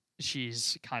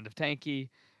 she's kind of tanky.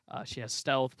 She has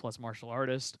stealth plus martial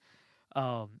artist.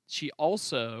 She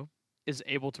also is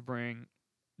able to bring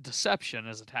deception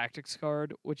as a tactics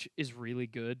card, which is really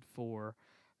good for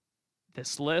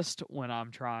this list when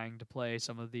I'm trying to play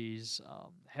some of these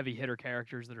heavy hitter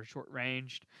characters that are short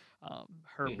ranged. Hmm.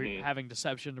 Having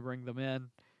deception to bring them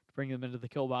into the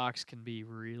kill box can be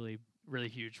really, really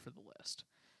huge for the list.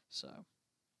 So,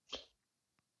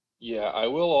 Yeah, I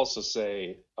will also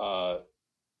say,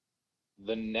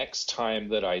 the next time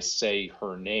that I say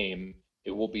her name,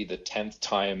 it will be the 10th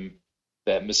time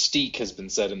that Mystique has been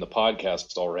said in the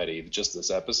podcast already. Just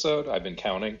this episode, I've been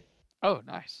counting. oh,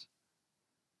 nice.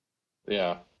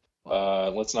 Yeah.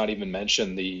 Well, Let's not even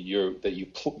mention that you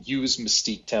use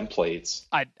Mystique templates.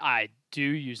 I do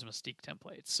use Mystique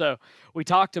templates. So we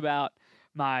talked about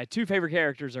my two favorite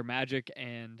characters are Magic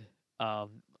and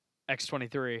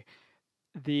X-23.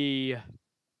 The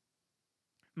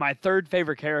my third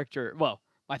favorite character, well,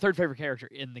 my third favorite character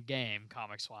in the game,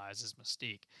 comics wise, is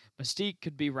Mystique. Mystique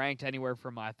could be ranked anywhere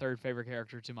from my third favorite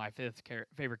character to my fifth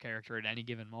favorite character at any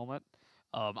given moment.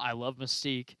 I love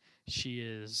Mystique. She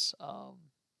is,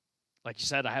 like you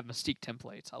said, I have Mystique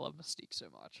templates. I love Mystique so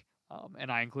much.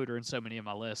 And I include her in so many of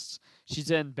my lists.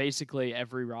 She's in basically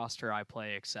every roster I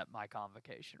play except my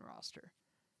convocation roster.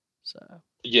 So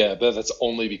Yeah, but that's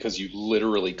only because you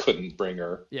literally couldn't bring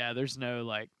her. yeah, there's no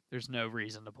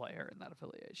reason to play her in that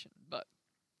affiliation. But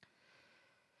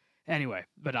anyway,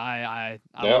 but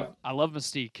Yeah. I love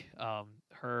Mystique.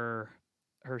 Her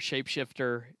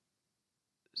shapeshifter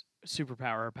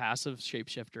superpower, her passive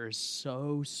shapeshifter is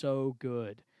so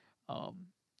good. Um,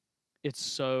 it's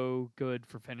so good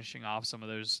for finishing off some of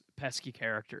those pesky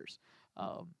characters.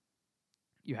 Um,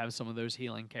 you have some of those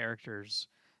healing characters,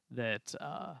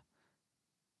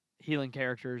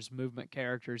 movement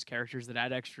characters, characters that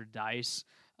add extra dice.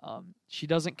 She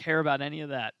doesn't care about any of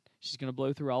that. She's going to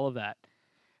blow through all of that.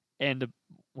 And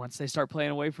once they start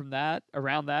playing away from that,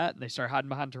 around that, and they start hiding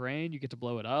behind terrain, you get to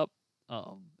blow it up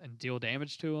and deal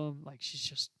damage to them. Like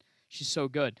she's so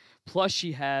good. Plus,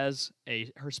 she has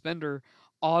her spender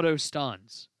auto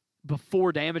stuns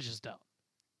before damage is done.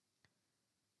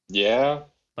 Yeah.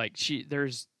 Like she's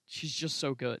just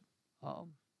so good.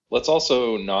 Um, Let's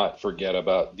also not forget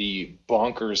about the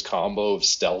bonkers combo of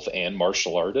stealth and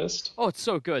martial artist. oh, it's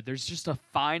so good. There's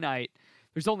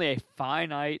only a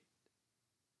finite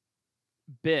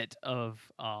bit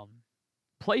of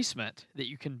placement that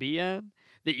you can be in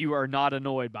that you are not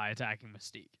annoyed by attacking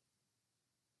Mystique.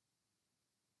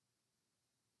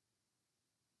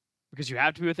 Because you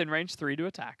have to be within range 3 to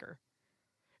attack her.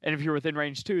 And if you're within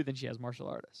range 2, then she has martial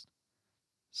artist.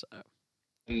 So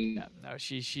And yeah, no,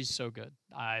 she's so good.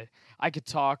 I could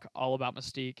talk all about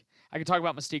Mystique. I could talk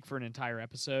about Mystique for an entire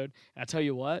episode. And I tell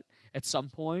you what, at some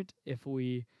point, if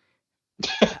we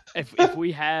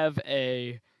have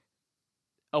a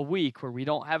week where we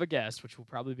don't have a guest, which will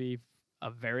probably be a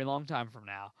very long time from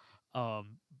now.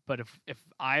 But if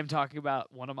I'm talking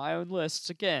about one of my own lists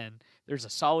again, there's a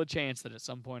solid chance that at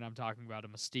some point I'm talking about a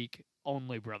Mystique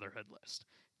only Brotherhood list,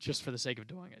 just for the sake of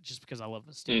doing it, just because I love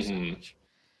Mystique so much.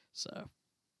 So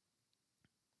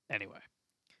anyway,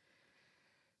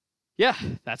 yeah,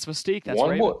 that's Mystique. That's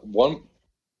Raven.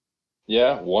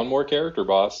 One more character,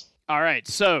 boss. All right,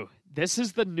 so this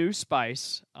is the new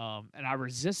spice, and I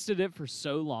resisted it for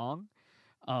so long,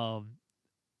 Um,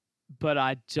 but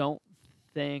I don't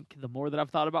think the more that I've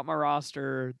thought about my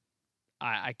roster,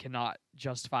 I cannot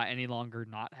justify any longer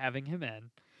not having him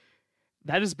in.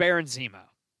 That is Baron Zemo.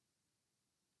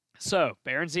 So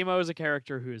Baron Zemo is a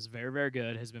character who is very, very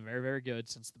good, has been very, very good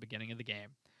since the beginning of the game.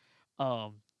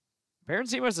 Um, Baron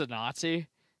Zemo is a Nazi.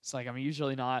 It's like I'm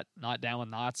usually not down with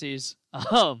Nazis.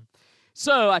 Um,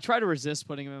 so I try to resist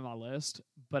putting him in my list,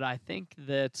 but I think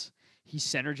that he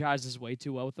synergizes way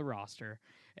too well with the roster.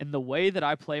 And the way that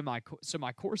I play my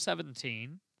core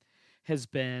 17 has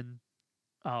been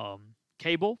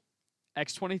Cable,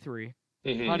 X-23,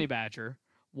 Hmm. Honey Badger,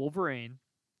 Wolverine,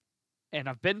 and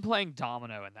I've been playing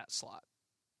Domino in that slot.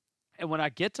 And when I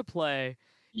get to play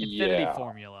Infinity Yeah.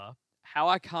 Formula, how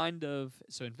I kind of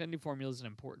so Infinity Formula is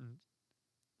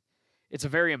it's a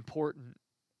very important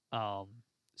um,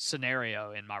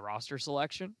 scenario in my roster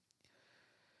selection.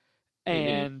 Hmm.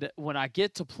 And when I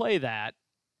get to play that,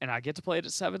 and I get to play it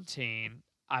at 17,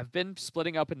 I've been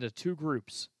splitting up into two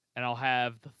groups, and I'll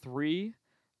have the three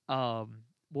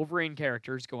Wolverine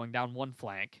characters going down one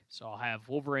flank. So I'll have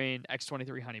Wolverine,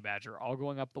 X-23, Honey Badger, all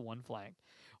going up the one flank.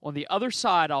 On the other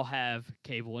side, I'll have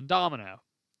Cable and Domino.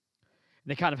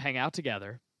 They kind of hang out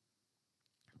together.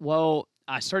 Well,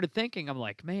 I started thinking, I'm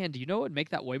like, man, do you know what would make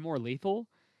that way more lethal?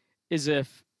 Is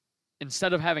if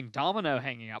instead of having Domino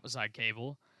hanging out beside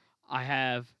Cable, I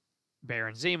have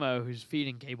Baron Zemo who's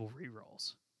feeding Cable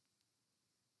rerolls.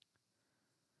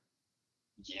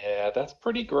 Yeah, that's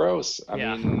pretty gross. I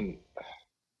Yeah. mean,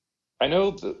 I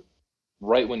know that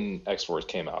right when X-Force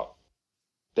came out,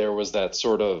 there was that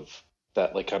sort of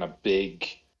that like kind of big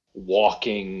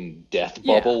walking death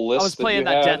Yeah. bubble list that you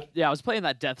had. I was playing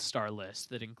that Death Star list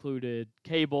that included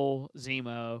Cable,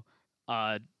 Zemo,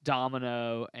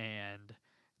 Domino, and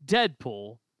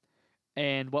Deadpool.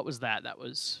 And what was that? That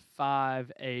was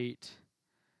 5, 8,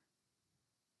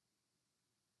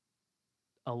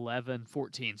 11,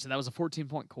 14. So that was a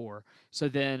 14-point core. So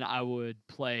then I would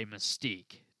play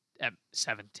Mystique at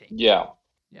 17. Yeah.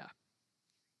 Yeah.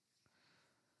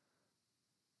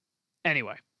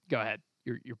 Anyway, go ahead.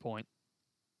 Your point.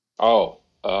 Oh,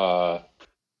 I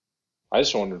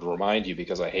just wanted to remind you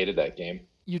because I hated that game,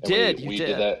 You and we did. You we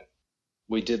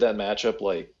did did. that matchup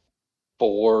like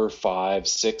four, five,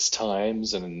 six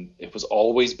times, and it was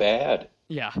always bad.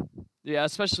 Yeah. Yeah,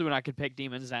 especially when I could pick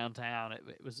demons downtown.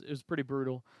 It was pretty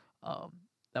brutal. Um,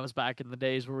 that was back in the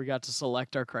days where we got to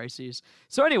select our crises.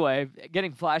 So anyway,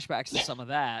 getting flashbacks to some of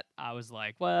that, I was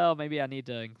like, well, maybe I need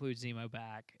to include Zemo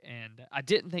back. And I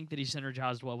didn't think that he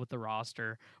synergized well with the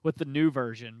roster with the new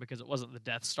version because it wasn't the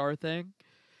Death Star thing.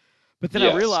 But then I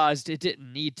Yes. realized it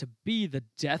didn't need to be the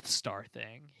Death Star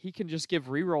thing. He can just give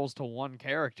rerolls to one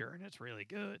character and it's really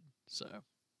good. So,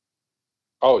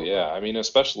 Oh yeah. I mean,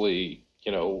 especially,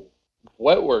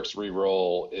 Wetworks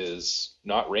reroll is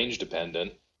not range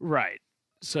dependent. right.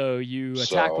 So you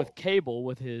attack So with Cable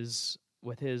with his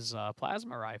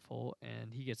plasma rifle,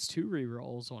 and he gets two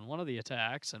rerolls on one of the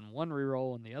attacks and one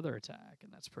reroll on the other attack,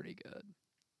 and that's pretty good.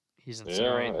 He's yeah,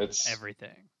 incinerating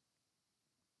everything.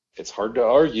 it's hard to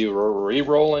argue.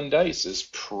 Rerolling dice is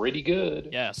pretty good.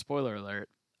 Yeah, spoiler alert.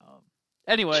 Um,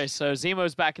 anyway, so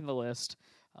Zemo's back in the list.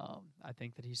 I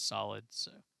think that he's solid. So,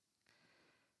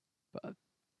 but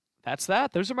that's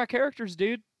that. Those are my characters,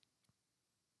 dude.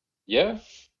 Yeah.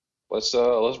 Let's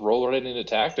roll right into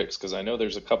tactics because I know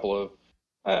there's a couple of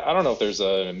I don't know if there's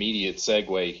an immediate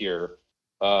segue here.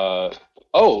 Uh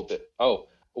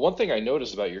one thing I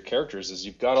noticed about your characters is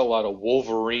you've got a lot of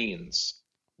Wolverines.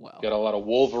 Well, Got a lot of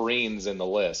Wolverines in the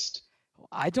list.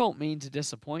 I don't mean to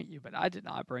disappoint you, but I did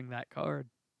not bring that card.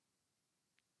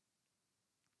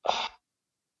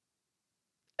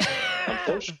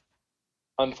 Unfortunately,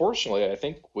 unfortunately, I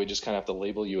think we just kind of have to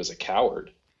label you as a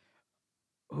coward.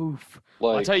 Oof.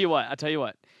 Well, I tell Like, you what. I tell you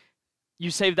what.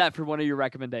 You save that for one of your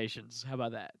recommendations. How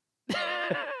about that?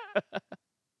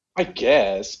 I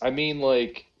guess, I mean,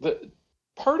 like the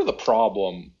part of the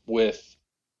problem with,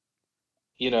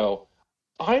 you know,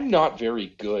 I'm not very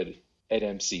good at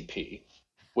MCP,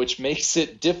 which makes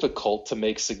it difficult to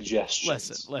make listen,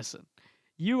 suggestions. listen.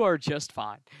 You are just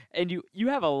fine, and you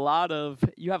have a lot of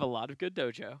good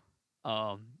dojo.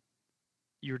 Um,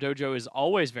 your dojo is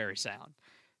always very sound.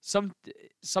 Some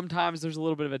sometimes there's a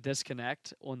little bit of a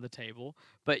disconnect on the table,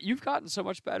 but you've gotten so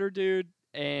much better, dude.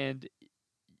 And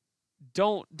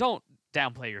don't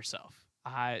downplay yourself.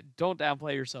 I don't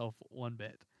downplay yourself one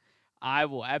bit. I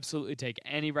will absolutely take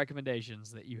any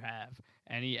recommendations that you have,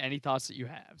 any thoughts that you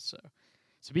have. So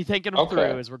be thinking them through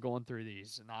Okay. as we're going through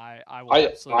these, and I will I I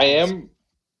absolutely listen. am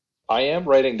I am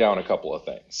writing down a couple of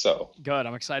things, so Good.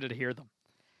 I'm excited to hear them.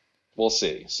 we'll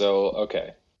see. So,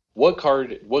 okay. What card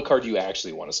do you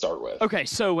actually want to start with? Okay,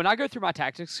 so when I go through my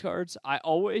tactics cards, I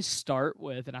always start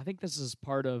with, and I think this is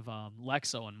part of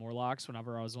Lexo and Morlocks.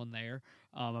 Whenever I was on there,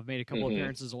 I've made a couple Hmm.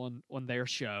 appearances on their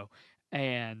show,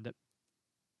 and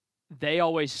they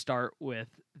always start with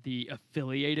the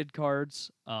affiliated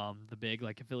cards, the big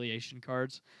like affiliation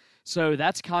cards. So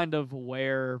that's kind of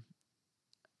where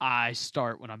I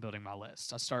start when I'm building my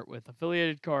list. I start with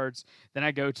affiliated cards, then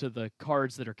I go to the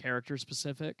cards that are character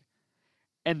specific,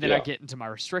 and then I Yeah. get into my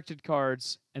restricted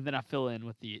cards, and then I fill in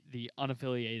with the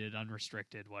unaffiliated,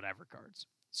 unrestricted, whatever cards.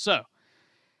 So,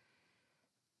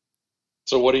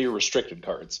 So what are your restricted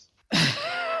cards?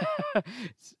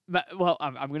 well,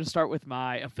 I'm going to start with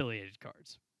my affiliated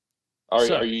cards. Are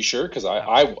So, you sure? Because I,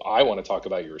 um, I I want to talk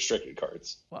about your restricted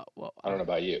cards. well, I don't know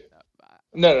about you. uh,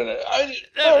 No, no, no.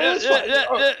 No, it's fine.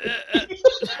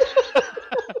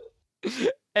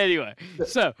 anyway,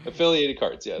 so Affiliated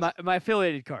cards, yes. my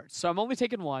affiliated cards. So I'm only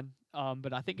taking one,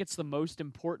 but I think it's the most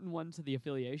important one to the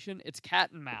affiliation. It's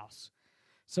cat and mouse.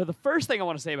 So the first thing I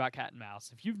want to say about cat and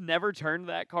mouse, if you've never turned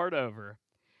that card over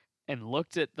and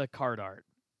looked at the card art,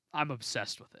 I'm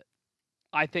obsessed with it.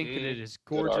 I think that it is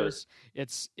Good art. gorgeous.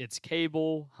 It's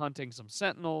Cable hunting some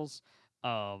sentinels.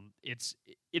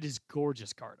 It is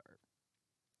gorgeous card art.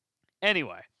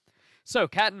 Anyway, so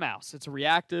cat and mouse. It's a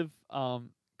reactive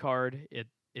card. It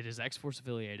is X Force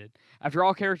affiliated. After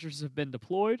all characters have been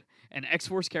deployed, an X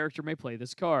Force character may play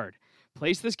this card.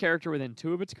 Place this character within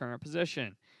 2 of its current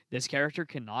position. This character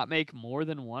cannot make more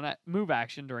than one move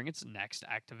action during its next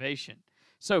activation.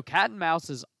 So cat and mouse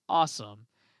is awesome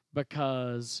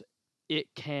because it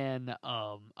can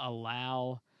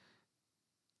allow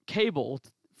Cable,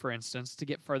 for instance, to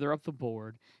get further up the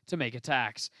board to make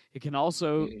attacks. It can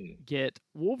also Mm. get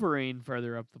Wolverine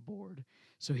further up the board,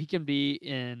 so he can be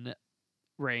in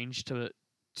range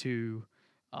to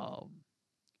um,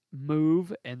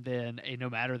 move, and then a no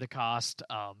matter the cost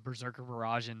Berserker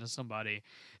Barrage into somebody.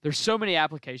 There's so many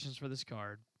applications for this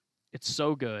card. It's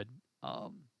so good.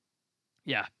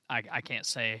 Yeah, I can't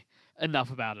say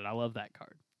enough about it. I love that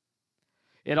card.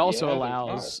 It also Yeah, there's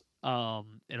not.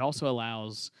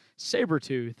 allows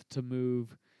Sabretooth to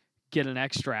move, get an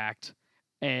extract,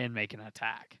 and make an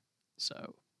attack.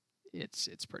 So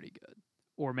it's pretty good.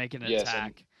 Or make an Yes,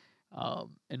 and attack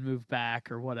and move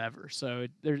back or whatever. So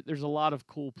there's a lot of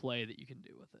cool play that you can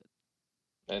do with it.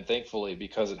 and thankfully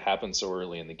because it happened so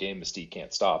early in the game, Mystique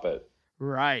can't stop it.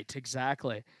 Right,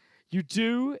 exactly. You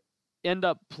do end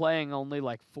up playing only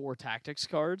like 4 tactics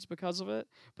cards because of it,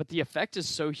 but the effect is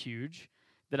so huge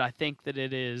that I think that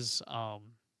it is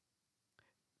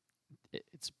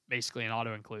it's basically an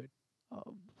auto include.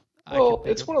 Um, I can Well,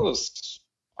 think it's of one of those.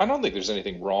 I don't think there's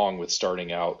anything wrong with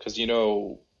starting out because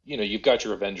you've got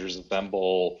your Avengers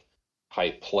Assemble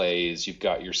type plays, you've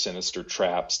got your Sinister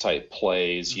Traps type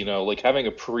plays, mhm. like having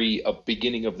a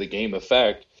beginning of the game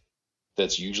effect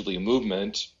that's usually a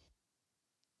movement.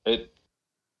 It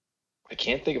I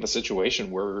can't think of a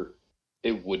situation where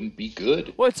it wouldn't be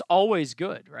good. Well, it's always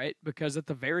good, right? Because at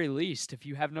the very least, if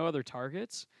you have no other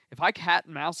targets, if I cat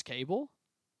and mouse Cable,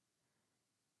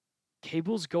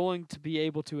 Cable's going to be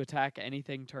able to attack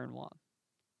anything turn 1.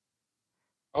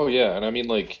 Oh yeah, and I mean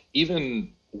like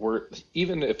even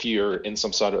if you're in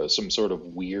some sort of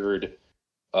weird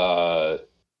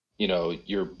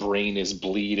your brain is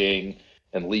bleeding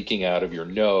and leaking out of your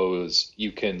nose,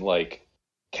 you can like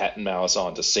cat and mouse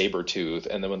onto Sabretooth,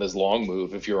 and then with his long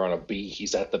move, if you're on a B,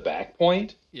 he's at the back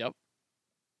point. Yep.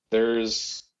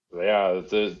 There's yeah,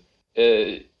 uh,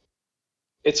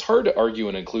 it's hard to argue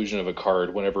an inclusion of a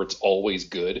card whenever it's always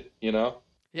good.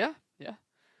 Yeah. Yeah.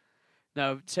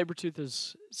 No,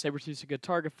 Sabretooth's a good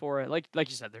target for it. Like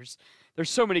you said, there's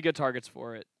so many good targets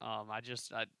for it.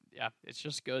 Yeah, it's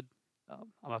just good.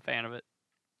 I'm a fan of it.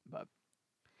 But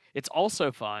it's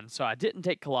also fun. So I didn't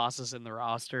take Colossus in the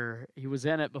roster. He was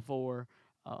in it before,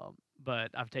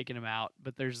 but I've taken him out.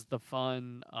 But there's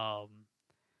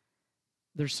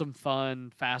some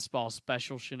fun fastball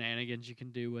special shenanigans you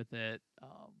can do with it.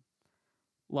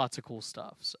 Lots of cool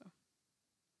stuff. So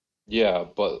Yeah,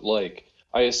 but like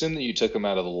I assume that you took him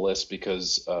out of the list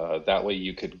because that way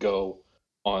you could go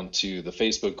onto the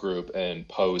Facebook group and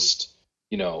post,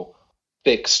 you know,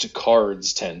 fixed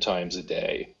cards 10 times a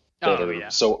day that oh are yeah.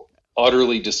 so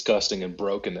utterly disgusting and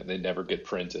broken that they never get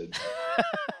printed.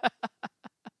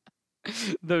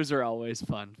 Those are always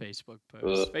fun Facebook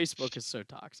posts. Ugh. Facebook is so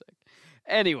toxic.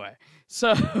 Anyway,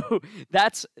 so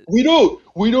that's We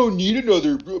don't need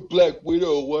another Black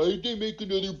Widow. Why did they make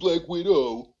another Black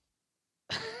Widow?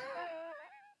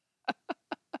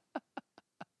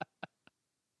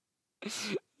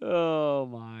 oh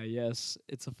my, yes,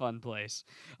 it's a fun place.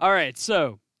 All right,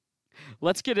 so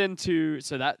Let's get into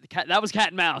that was cat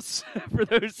and mouse for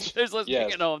those listening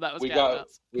Yes, at home. That was we cat and got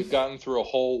mouse. we've gotten through a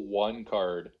whole one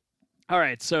card. All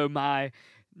right, so my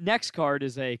next card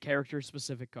is a character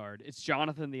specific card. It's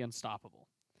Jonathan the Unstoppable.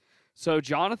 So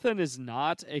Jonathan is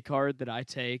not a card that I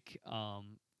take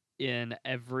in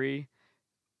every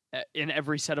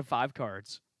set of 5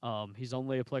 cards. He's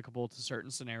only applicable to certain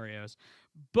scenarios,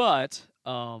 but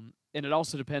and it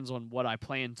also depends on what I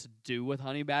plan to do with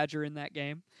Honey Badger in that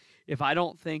game. If I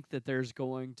don't think that there's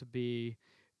going to be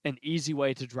an easy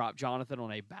way to drop Jonathan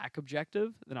on a back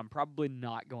objective, then I'm probably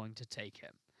not going to take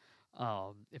him.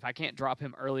 If I can't drop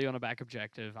him early on a back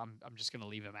objective, I'm just going to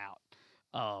leave him out.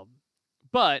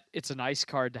 But it's a nice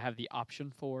card to have the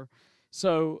option for.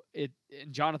 So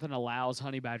Jonathan allows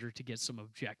Honey Badger to get some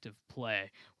objective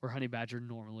play where Honey Badger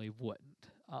normally wouldn't.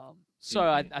 So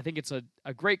I think it's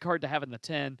a great card to have in the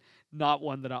 10, not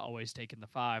one that I always take in the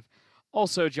 5.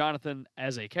 Also, Jonathan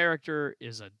as a character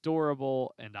is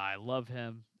adorable, and I love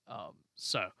him.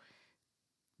 So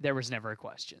there was never a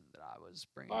question that I was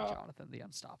bringing Jonathan the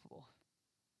Unstoppable.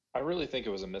 I really think it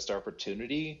was a missed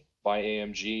opportunity by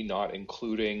AMG not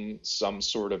including some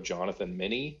sort of Jonathan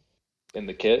mini in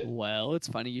the kit. Well, it's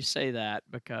funny you say that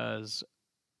because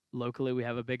locally we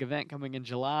have a big event coming in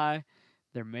July.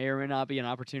 There may or may not be an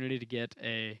opportunity to get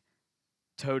a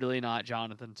totally not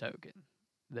Jonathan token.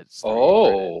 That's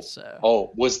was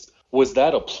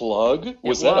that a plug?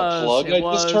 Was that a plug I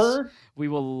just heard? We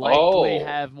will likely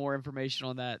have more information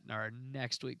on that in our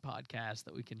next week podcast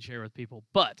that we can share with people.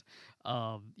 But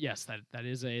yes,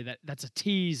 that's a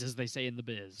tease, as they say in the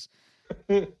biz.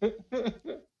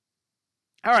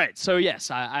 All right, so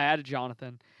yes, I added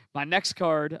Jonathan. My next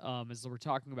card is we're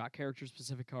talking about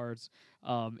character-specific cards.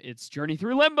 It's Journey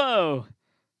Through Limbo.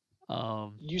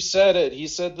 You said it. He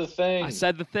said the thing. I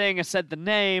said the thing. I said the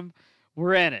name.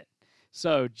 We're in it.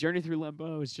 So Journey Through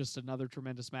Limbo is just another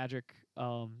tremendous Magic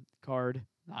card.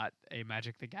 Not a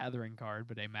Magic the Gathering card,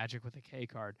 but a Magic with a K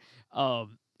card.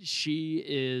 She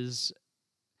is...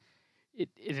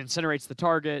 It incinerates the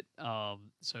target,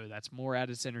 so that's more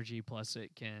added synergy, plus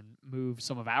it can move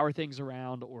some of our things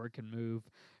around, or it can move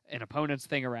an opponent's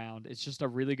thing around. It's just a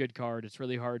really good card. It's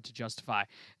really hard to justify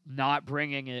not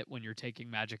bringing it when you're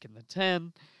taking Magic in the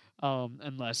 10,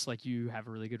 unless like you have a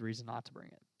really good reason not to bring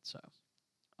it. So,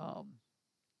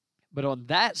 but on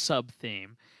that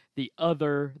sub-theme, the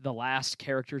last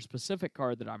character-specific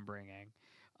card that I'm bringing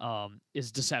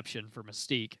is Deception for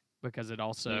Mystique, because it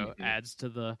also adds to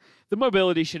the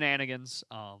mobility shenanigans.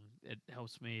 It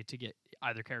helps me to get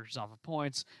either characters off of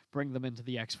points, bring them into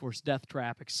the X-Force Death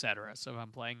Trap, etc. So if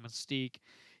I'm playing Mystique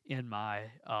in my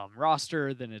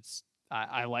roster, then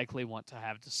I likely want to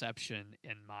have Deception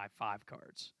in my 5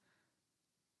 cards.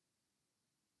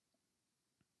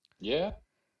 Yeah.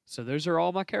 So those are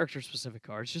all my character-specific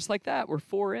cards. Just like that, we're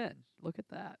 4 in. Look at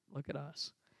that. Look at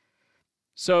us.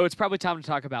 So it's probably time to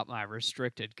talk about my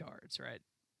restricted cards, right?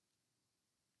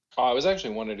 Oh, I was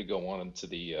actually wanting to go on to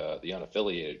the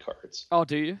unaffiliated cards. Oh,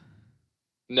 do you?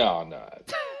 No.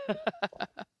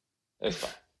 It's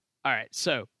fine. All right,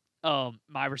 so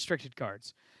my restricted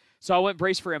cards. So I went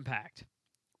Brace for Impact.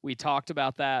 We talked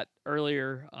about that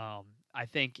earlier. I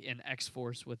think in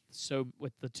X-Force with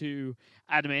the 2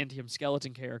 Adamantium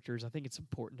Skeleton characters, I think it's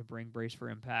important to bring Brace for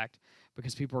Impact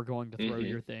because people are going to throw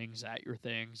your things at your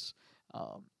things.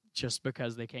 Just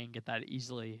because they can get that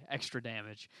easily extra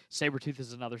damage. Sabretooth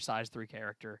is another size 3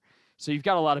 character. So you've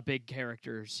got a lot of big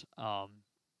characters. You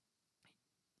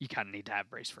kind of need to have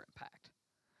Brace for Impact.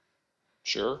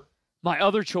 Sure. My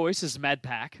other choice is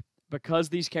Medpack. Because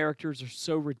these characters are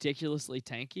so ridiculously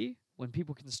tanky, when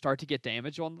people can start to get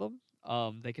damage on them,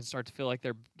 they can start to feel like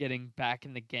they're getting back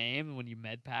in the game. And when you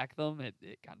Medpack them, it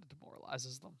kind of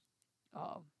demoralizes them.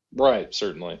 Right,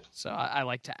 certainly. So I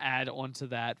like to add onto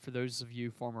that, for those of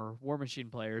you former War Machine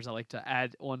players, I like to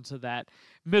add onto that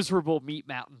miserable Meat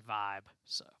Mountain vibe.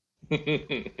 So.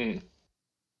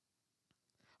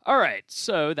 All right,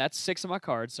 so that's 6 of my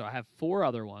cards. So I have 4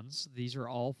 other ones. These are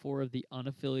all 4 of the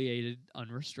unaffiliated,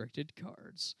 unrestricted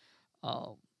cards.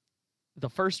 The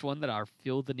first one that I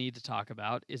feel the need to talk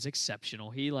about is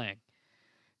Exceptional Healing.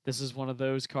 This is one of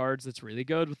those cards that's really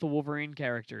good with the Wolverine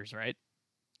characters, right?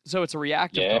 So it's a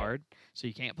reactive card, so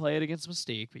you can't play it against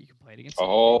Mystique, but you can play it against other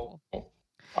people.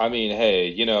 I mean, hey,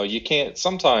 you can't.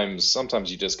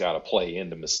 Sometimes you just got to play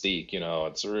into Mystique.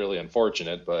 It's really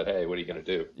unfortunate, but hey, what are you gonna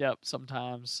do? Yep.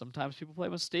 Sometimes people play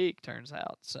Mystique. Turns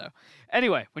out. So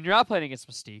anyway, when you're not playing against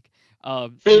Mystique,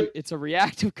 it's a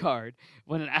reactive card.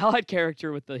 When an allied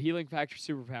character with the Healing Factor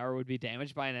superpower would be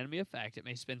damaged by an enemy effect, it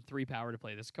may spend 3 power to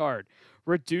play this card.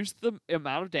 Reduce the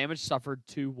amount of damage suffered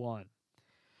to 1.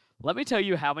 Let me tell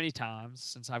you how many times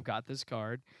since I've got this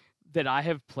card that I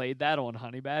have played that on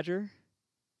Honey Badger.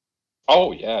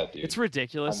 Oh yeah, It's dude. I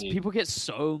ridiculous. mean, People get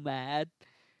so mad,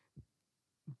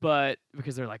 but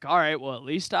because they're like, all right, well, at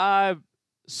least I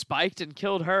spiked and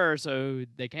killed her, so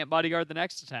they can't bodyguard the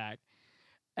next attack.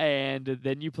 And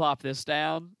then you plop this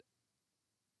down.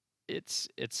 It's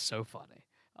so funny.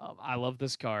 I love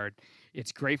this card.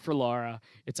 It's great for Lara.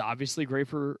 It's obviously great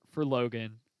for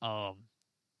Logan.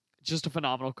 Just a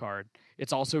phenomenal card.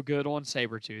 It's also good on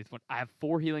Sabretooth. When I have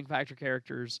 4 healing factor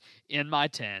characters in my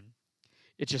 10,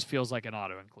 it just feels like an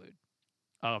auto include.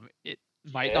 It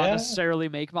might not yeah. necessarily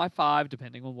make my 5,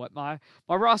 depending on what my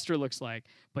roster looks like,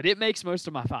 but it makes most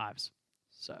of my 5s.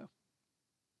 So,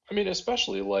 I mean,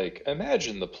 especially like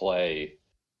imagine the play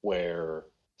where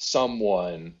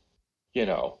someone, you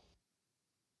know,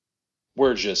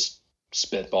 we're just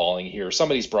spitballing here.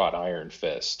 Somebody's brought Iron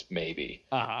Fist, maybe,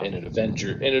 uh in an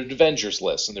Avengers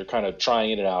list, and they're kind of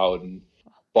trying it out and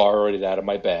borrowed it out of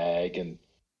my bag, and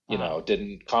uh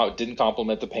didn't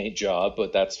compliment the paint job,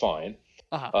 but that's fine.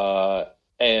 uh Uh,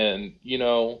 and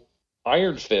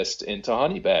Iron Fist into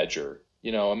Honey Badger.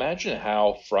 Imagine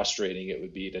how frustrating it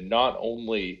would be to not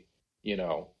only, you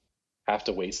know, have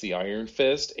to waste the Iron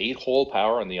Fist, 8 whole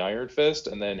power on the Iron Fist,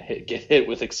 and then get hit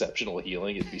with exceptional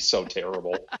healing. It'd be so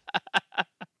terrible.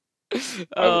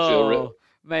 I would feel re Oh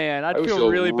man, I I'd would feel feel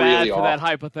really really bad for that off.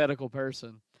 hypothetical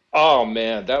person. Oh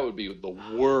man, that would be the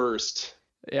worst.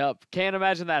 Yep, can't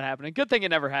imagine that happening. Good thing it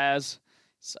never has.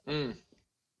 So, Mm,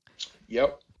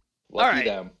 yep. all Lucky right.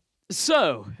 them.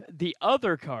 So, the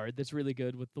other card that's really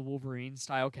good with the Wolverine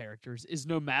style characters is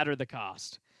No Matter the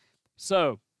Cost.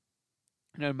 So,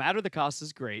 No Matter the Cost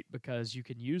is great because you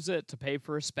can use it to pay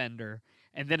for a spender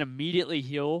and then immediately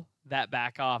heal that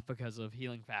back off because of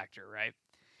healing factor, right?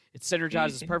 It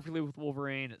synergizes Hmm. perfectly with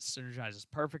Wolverine. It synergizes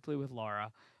perfectly with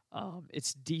Lara.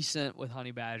 It's decent with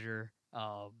Honey Badger.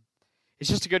 It's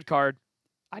just a good card.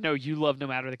 I know you love No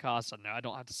Matter the Cost. I know I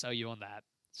don't have to sell you on that.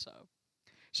 So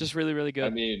it's just really, really I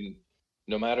good. mean,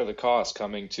 no matter the cost,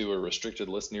 coming to a restricted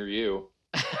list near you.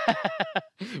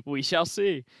 We shall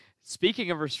see.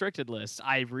 Speaking of restricted lists,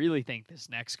 I really think this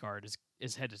next card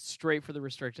is headed straight for the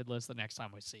restricted list the next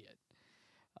time we see it.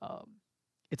 Um,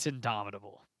 it's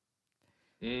Indomitable.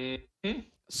 Hmm.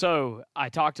 So I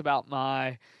talked about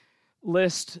my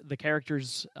list. The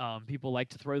characters, people like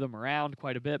to throw them around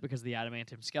quite a bit because of the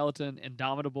adamantium skeleton.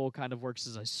 Indomitable kind of works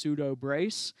as a pseudo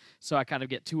brace, so I kind of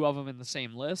get 2 of them in the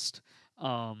same list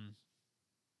um,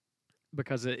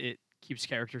 because it keeps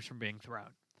characters from being thrown.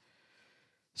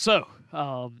 So,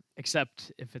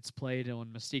 except if it's played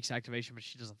on Mystique's activation, but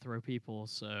she doesn't throw people,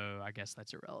 so I guess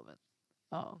that's irrelevant.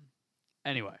 Um,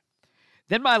 anyway,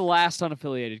 then my last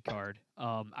unaffiliated card.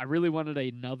 I really wanted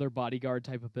another bodyguard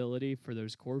type ability for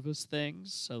those Corvus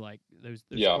things, so like those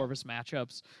Yeah. Corvus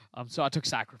matchups. So I took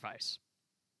Sacrifice.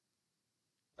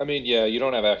 I mean, yeah, you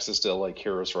don't have access to like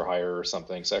Heroes for Hire or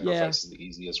something. Yeah, Sacrifice is the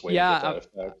easiest way to get yeah. that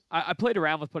effect. I played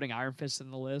around with putting Iron Fist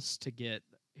in the list to get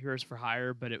Heroes for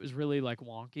Hire, but it was really like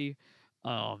wonky.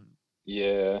 Um,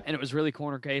 Yeah. and it was really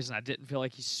corner case, and I didn't feel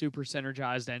like he's super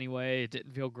synergized anyway. It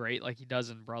didn't feel great like he does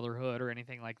in Brotherhood or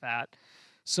anything like that.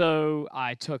 So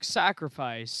I took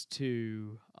Sacrifice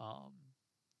to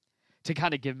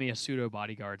kind of give me a pseudo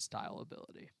bodyguard style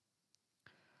ability.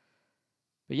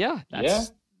 But yeah, Yeah.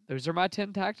 those are my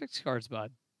 10 tactics cards,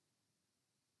 bud.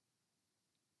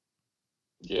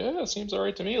 Yeah, seems all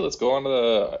right to me. Let's go on to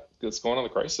the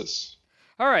crisis.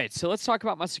 All right, so let's talk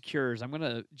about my secures. I'm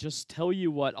gonna just tell you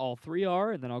what all 3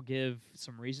 are, and then I'll give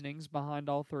some reasonings behind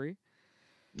all 3.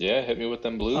 Yeah, hit me with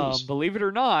them blues. Believe it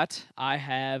or not, I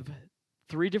have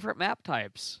 3 different map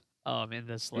types in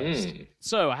this list. Mm.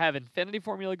 So I have Infinity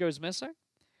Formula goes missing,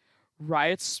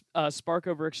 Riot's Spark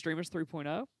over Extremis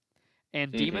 3.0,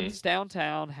 and Mm-hmm. Demons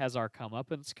Downtown has our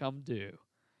comeuppance come due.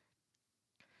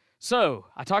 So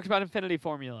I talked about Infinity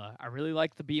Formula. I really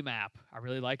like the B map. I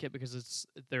really like it because it's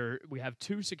there. We have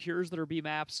 2 secures that are B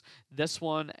maps. This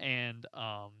one and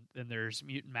then there's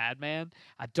Mutant Madman.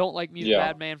 I don't like Mutant Yeah.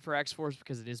 Madman for X Force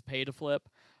because it is pay to flip.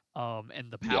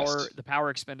 And Yes. the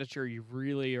power expenditure, you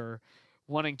really are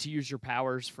wanting to use your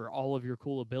powers for all of your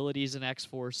cool abilities in X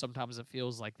Force. Sometimes it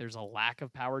feels like there's a lack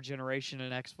of power generation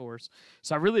in X Force.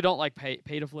 So I really don't like pay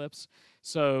to flips.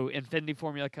 So Infinity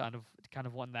Formula kind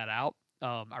of won that out.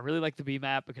 I really like the B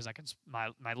map because I can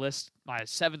my list, my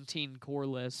 17 core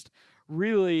list,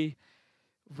 really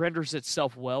renders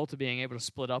itself well to being able to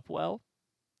split up well.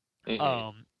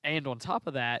 Mm-hmm. And on top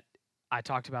of that, I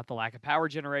talked about the lack of power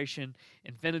generation.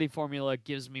 Infinity Formula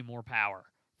gives me more power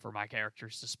for my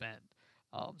characters to spend.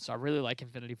 So I really like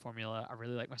Infinity Formula. I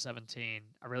really like my 17.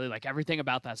 I really like everything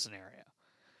about that scenario.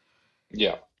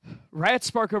 Yeah. Riot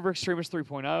Spark over Extremist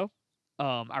 3.0.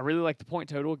 I really like the point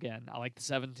total again. I like the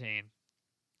 17.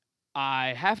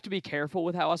 I have to be careful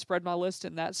with how I spread my list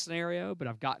in that scenario, but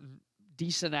I've gotten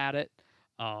decent at it.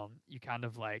 You kind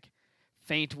of like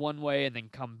feint one way and then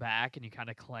come back, and you kind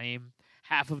of claim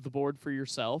half of the board for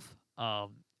yourself.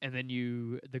 And then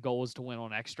the goal is to win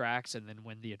on extracts and then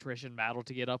win the attrition battle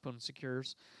to get up on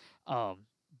secures.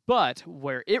 But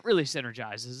where it really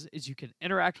synergizes is you can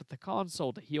interact with the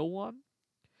console to heal one.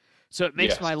 So it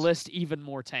makes my Yes. list even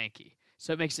more tanky.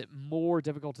 So it makes it more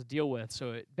difficult to deal with.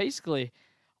 So it basically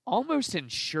almost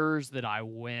ensures that I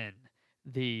win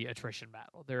the attrition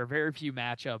battle. There are very few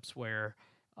matchups where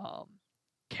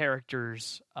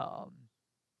characters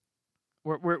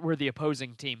where the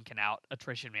opposing team can out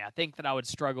attrition me. I think that I would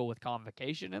struggle with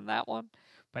convocation in that one,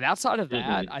 but outside of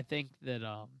that, Hmm. I think that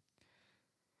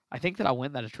I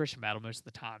win that attrition battle most of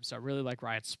the time. So I really like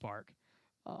Riot Spark.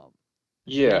 Um,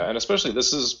 Yeah, then and especially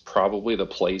this is probably the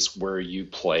place where you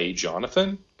play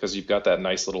Jonathan because you've got that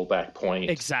nice little back point.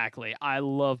 exactly, I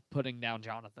love putting down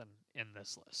Jonathan in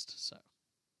this list. So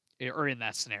or in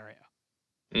that scenario.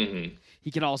 Hmm.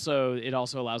 It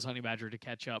also allows Honey Badger to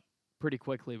catch up pretty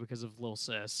quickly because of Lil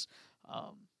Sis.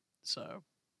 Um, so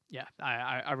yeah,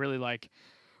 I really like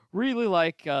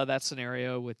that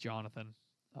scenario with Jonathan.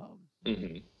 Um,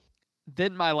 Hmm.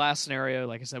 then my last scenario,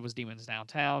 like I said, was Demons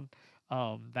Downtown.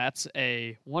 That's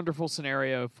a wonderful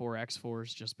scenario for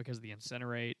X-Force just because of the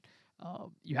Incinerate.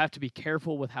 You have to be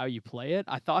careful with how you play it.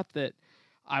 I thought that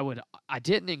I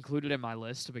didn't include it in my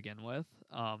list to begin with.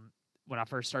 When I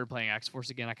first started playing X-Force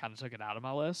again, I kind of took it out of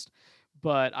my list.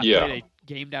 But I played Yeah. a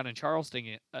game down in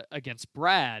Charleston against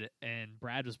Brad, and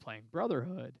Brad was playing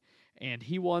Brotherhood, and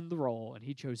he won the role, and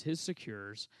he chose his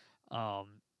secures.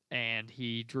 Um, and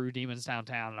he drew Demons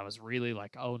Downtown, and I was really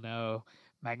like, oh no,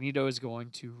 Magneto is going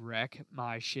to wreck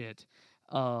my shit.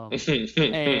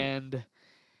 And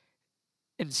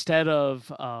instead of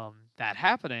that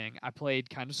happening, I played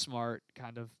kind of smart,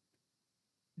 kind of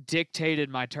dictated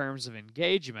my terms of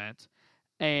engagement,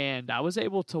 and I was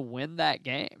able to win that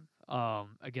game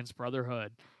against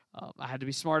Brotherhood. I had to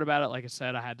be smart about it. Like I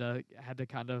said, I had to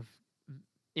kind of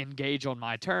engage on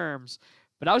my terms,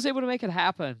 but I was able to make it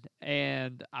happen,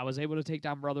 and I was able to take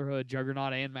down Brotherhood,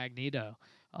 Juggernaut, and Magneto.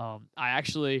 I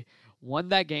actually won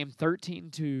that game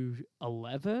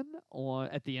 13-11 on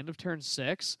at the end of turn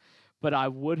 6, but I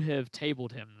would have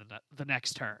tabled him the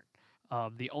next turn.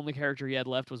 The only character he had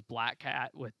left was Black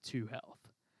Cat with 2 health.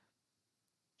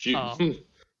 Um,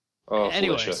 Oh,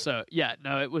 anyway, Felicia. so yeah,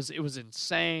 no, it was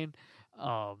insane.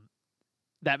 Um,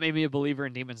 that made me a believer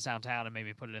in Demons Downtown and made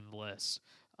me put it in the list.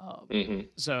 Um, Hmm.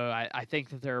 so I think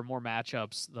that there are more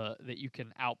matchups that you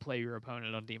can outplay your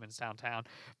opponent on Demons Downtown,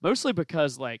 mostly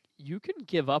because like you can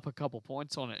give up a couple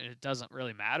points on it and it doesn't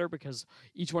really matter because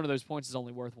each one of those points is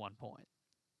only worth 1 point.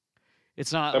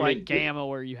 It's not I like mean, Gamma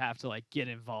where you have to like get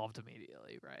involved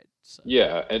immediately, right? So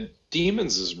yeah, and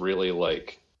Demons is really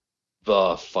like the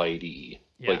fighty.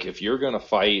 yeah, Like if you're gonna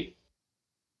fight,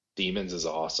 Demons is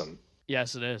awesome.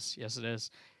 yes it is, yes it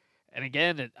is. And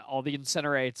again, all the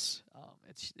incinerates,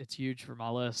 it's huge for my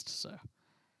list. So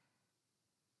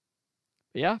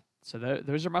but yeah, so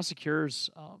those are my secures.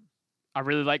 I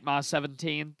really like my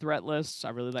 17 threat lists. I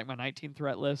really like my 19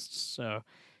 threat lists. So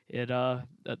the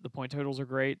point totals are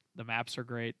great. The maps are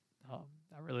great.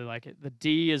 I really like it. The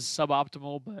D is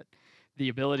suboptimal, but the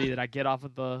ability that I get off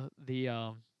of the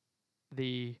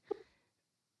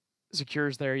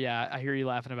secures there, yeah, I hear you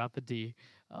laughing about the D.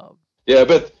 Um, Yeah, I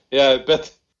bet. Yeah, I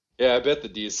bet. Yeah, I bet the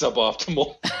D is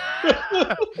suboptimal.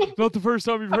 Not the first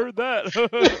time you've heard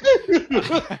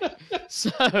that.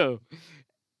 So,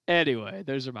 anyway,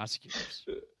 those are my secures.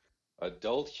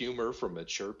 Adult humor from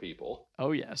mature people.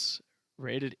 Oh yes,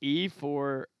 rated E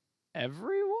for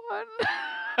everyone.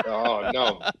 Oh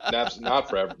no, not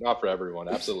for everyone.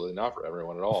 Absolutely not for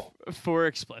everyone at all. For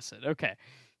explicit. Okay.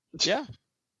 Yeah.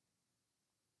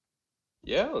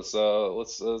 Yeah,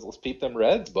 let's peep them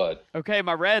reds, bud. Okay,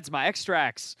 my reds, my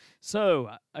extracts.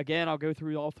 So, again, I'll go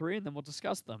through all three and then we'll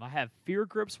discuss them. I have Fear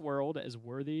Grips World as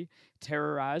worthy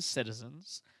terrorized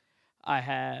citizens. I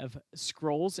have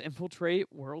Scrolls Infiltrate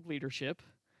World Leadership.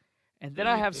 And then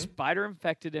I have Hmm. Spider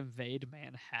Infected Invade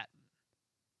Manhattan.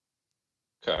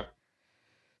 Okay.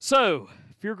 So,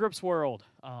 Fear Grips World.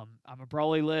 I'm a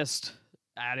Brawly list.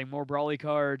 Adding more Brawly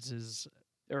cards is,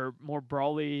 or more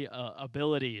Brawly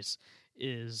abilities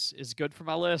is good for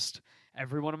my list.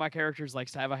 Every one of my characters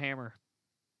likes to have a hammer.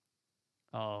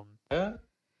 Um, Yeah.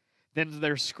 then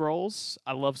there's Scrolls.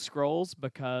 I love Scrolls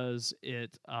because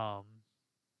it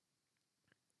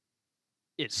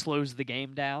slows the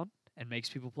game down and makes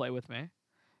people play with me.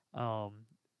 Um,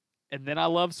 And then I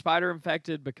love Spider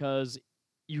Infected because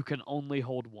you can only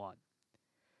hold one.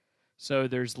 So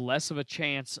there's less of a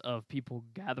chance of people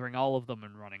gathering all of them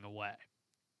and running away.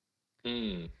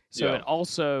 So it Yeah.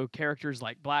 also, characters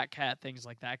like Black Cat, things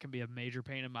like that, can be a major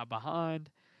pain in my behind.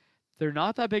 They're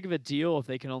not that big of a deal if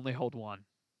they can only hold one.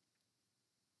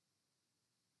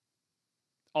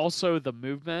 Also, the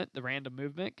movement, the random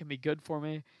movement, can be good for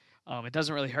me. It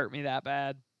doesn't really hurt me that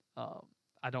bad. Um,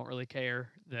 I don't really care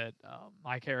that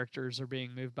my characters are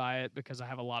being moved by it because I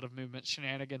have a lot of movement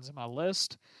shenanigans in my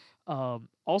list.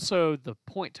 Also, the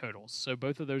point totals. So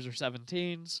both of those are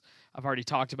 17s. I've already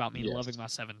talked about me loving Yes. my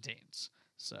 17s.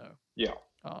 So, Yeah.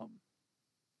 um,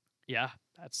 yeah,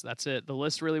 that's it. The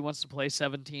list really wants to play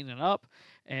 17 and up,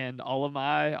 and all of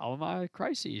my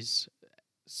crises,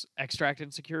 extract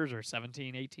and secures are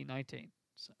 17, 18, 19.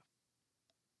 So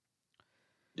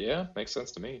Yeah, makes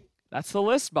sense to me. that's the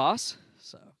list, boss.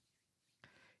 So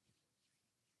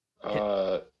hit,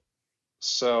 Uh,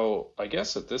 so I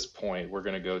guess at this point we're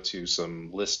gonna go to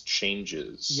some list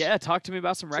changes. yeah, talk to me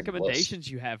about some Some list. recommendations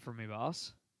you have for me,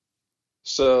 boss.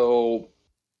 So,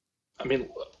 I mean,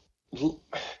 l-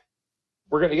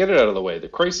 we're gonna get it out of the way. The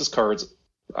crisis cards,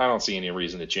 I don't see any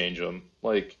reason to change them.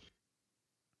 Like,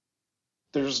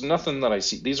 there's nothing that I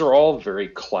see. These are all very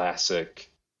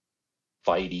classic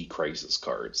fighty crisis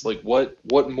cards. Like,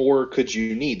 what more could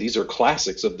you need? These are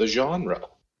classics of the genre.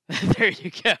 There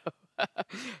you go.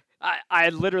 I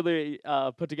literally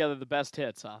put together the best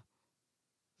hits, huh?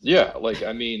 So Yeah, like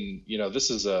I mean, this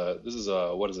is a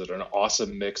what is it? An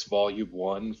awesome mix volume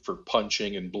one for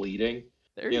punching and bleeding,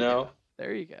 there you you go. know?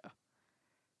 There you go.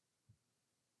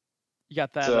 You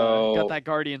got that So,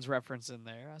 Guardians reference in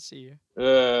there. I see you.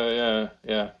 yeah,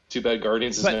 yeah. Too bad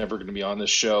Guardians is But never going to be on this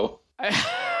show.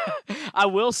 I, I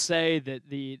will say that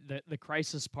the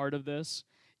crisis part of this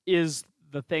is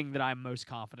the thing that I'm most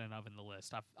confident of in the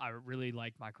list. I really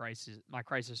like my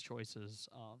crisis choices.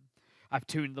 I've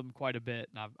tuned them quite a bit,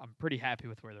 and I'm pretty happy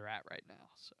with where they're at right now.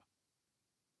 So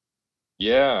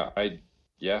Yeah,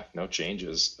 yeah, no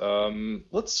changes.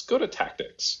 Let's go to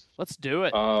tactics. let's do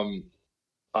it. Um,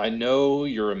 I know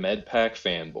you're a MedPack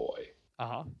fanboy. Uh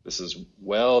huh. This is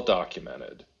well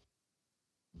documented,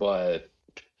 but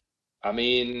I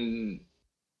mean,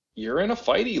 you're in a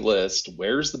fighty list.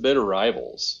 Where's the bitter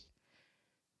rivals?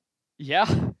 Yeah,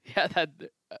 yeah.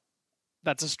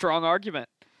 That's a strong argument.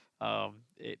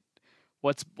 It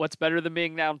what's better than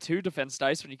being down two defense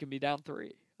dice when you can be down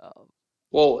three?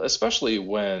 Well, especially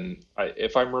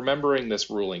if I'm remembering this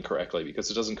ruling correctly,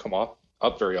 because it doesn't come up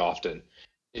very often.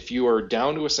 If you are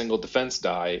down to a single defense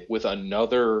die with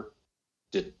another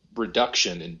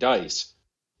reduction in dice,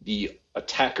 the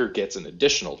attacker gets an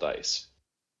additional dice.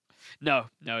 No,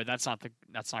 no, that's not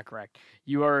correct.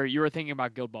 You are thinking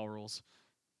about Guild Ball rules.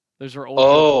 Those are old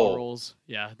Guild Ball Oh, rules.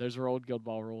 Yeah, those are old Guild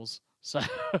Ball rules. So,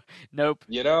 nope.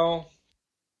 you know,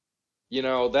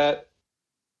 that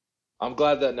I'm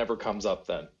glad that never comes up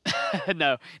then.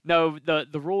 No, no.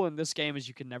 The rule in this game is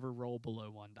you can never roll below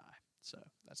one die. So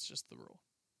that's just the rule.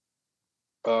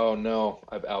 Oh no,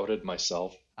 I've outed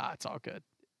myself. It's all good.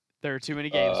 There are too many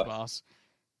games, Uh, boss.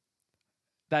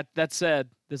 That said,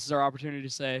 this is our opportunity to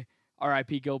say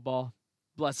R.I.P. Guild Ball.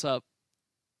 Bless up,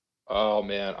 oh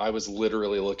man, I was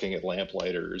literally looking at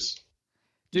Lamplighters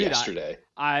dude. yesterday.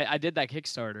 I did that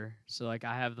Kickstarter, so like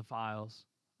I have the files.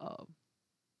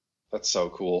 That's so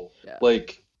cool. Yeah.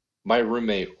 Like my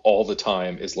roommate all the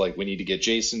time is like, we need to get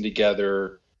Jason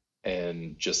together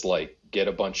and just like get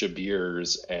a bunch of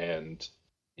beers and,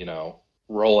 you know,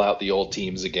 roll out the old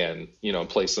teams again,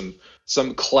 play some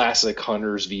classic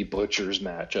Hunters v Butchers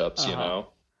matchups, Uh huh.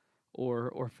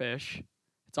 Or fish.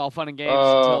 It's all fun and games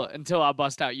Uh, until I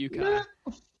bust out nah, Yukon.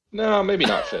 no, maybe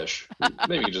not fish.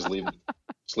 Maybe you just leave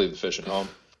the fish at home.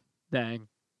 Dang.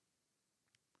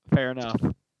 Fair enough.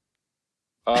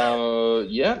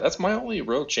 Yeah, that's my only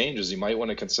real change is you might want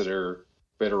to consider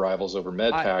Bitter Rivals over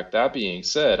Med I Pack. That being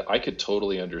said, I could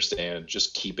totally understand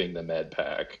just keeping the Med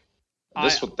Pack. I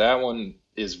That one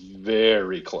is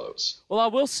very close. Well, I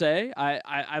will say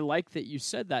I like that you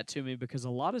said that to me because a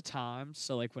lot of times,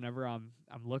 so like whenever I'm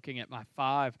looking at my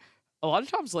five, a lot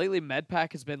of times lately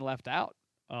MedPack has been left out.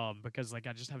 Because like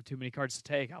I just have too many cards to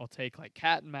take. I'll take like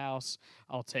Cat and Mouse,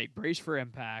 I'll take Brace for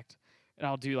Impact, and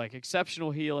I'll do like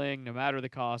exceptional healing no matter the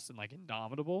cost and like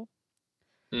Indomitable.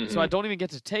 So I Hmm. don't even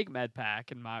get to take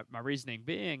MedPack, and my reasoning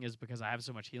being is because I have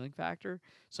so much healing factor.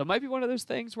 So it might be one of those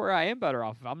things where I am better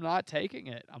off if I'm not taking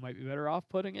it. I might be better off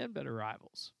putting in better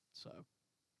rivals. So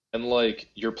And like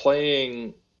you're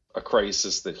playing a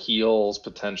crisis that heals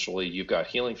potentially. You've got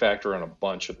healing factor on a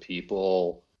bunch of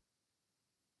people.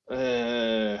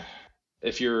 Eh,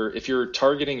 if you're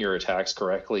targeting your attacks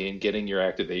correctly and getting your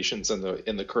activations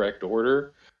in the correct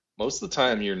order, most of the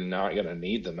time you're not gonna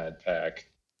need the med pack.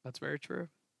 That's very true.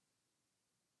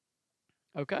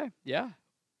 Okay, yeah.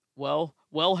 Well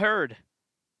heard.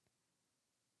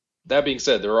 That being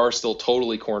said, there are still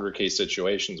totally corner case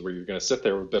situations where you're gonna sit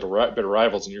there with bitter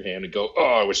rivals in your hand and go, "Oh,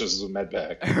 I wish this was a med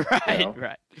pack," you Right, know?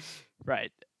 right,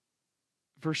 right.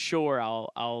 For sure,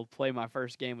 I'll play my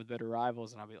first game with bitter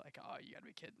rivals, and I'll be like, "Oh, you gotta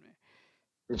be kidding me."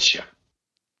 Yeah.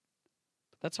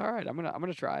 That's all right. I'm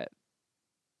gonna try it.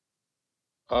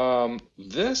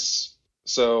 This,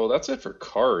 so that's it for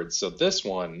cards. So this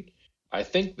one, I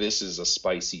think this is a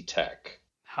spicy tech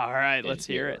All right, in let's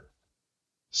hear it. here.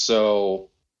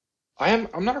 So I'm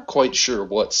not quite sure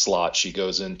what slot she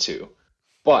goes into,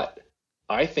 but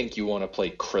I think you want to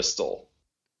play Crystal.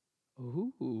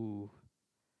 Ooh,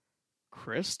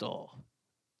 crystal.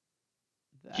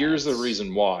 Here's the That's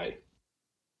reason why.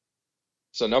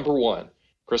 So number one,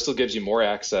 Crystal gives you more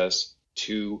access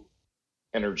to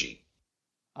energy.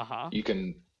 uh-huh. You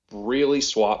can really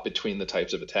swap between the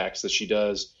types of attacks that she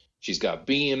does. She's got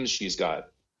beams, she's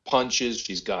got punches,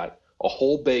 she's got a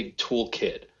whole big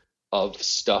toolkit of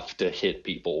stuff to hit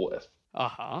people with.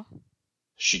 Uh-huh.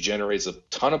 She generates a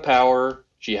ton of power.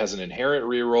 She has an inherent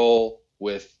reroll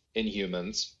with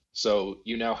Inhumans. So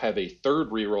you now have a third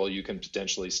reroll you can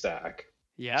potentially stack.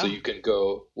 So Yeah. you can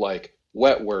go like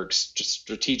Wetworks, just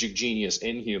Strategic Genius,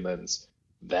 Inhumans.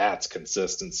 That's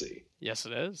consistency. Yes,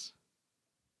 it is.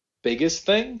 Biggest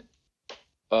thing,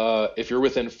 if you're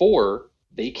within four,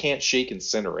 they can't shake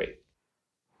Incinerate.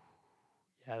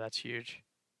 Yeah, that's huge.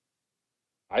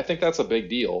 I think that's a big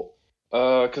deal.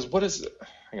 Because what is it?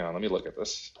 Hang on, let me look at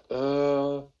this.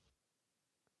 Because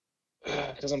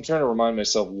I'm trying to remind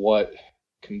myself what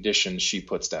conditions she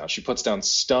puts down. She puts down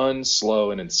stun,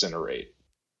 slow, and incinerate.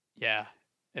 Yeah.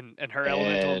 And her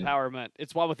elemental And empowerment.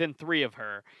 It's while within 3 of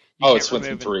her. You oh, can't it's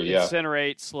within remove an three, yeah,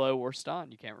 incinerate, slow, or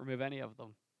stun. You can't remove any of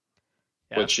them.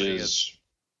 Yeah, that's which pretty good. is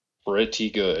pretty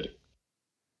good.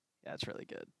 Yeah, that's really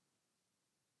good.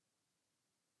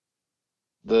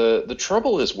 The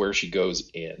trouble is where she goes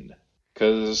in,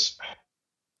 because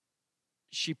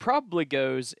She probably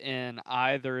goes in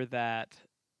either that.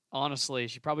 Honestly,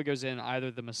 she probably goes in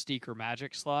either the Mystique or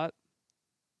Magic slot.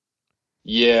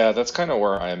 yeah, that's kind of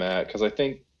where I'm at. Because I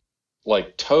think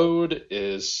like Toad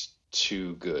is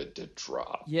too good to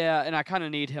drop. Yeah, and I kind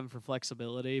of need him for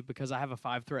flexibility because I have a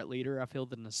 5 threat leader. I feel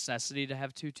the necessity to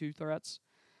have two threats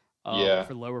Yeah.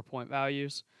 for lower point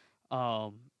values.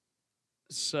 Um,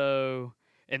 so,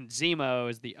 and Zemo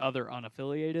is the other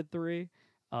unaffiliated 3,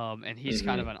 and he's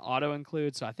kind hmm of an auto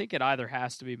include. So I think it either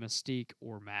has to be Mystique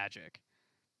or Magic.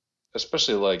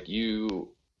 Especially like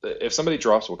if somebody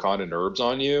drops Wakandan herbs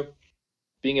on you,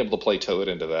 being able to play Toad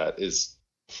into that is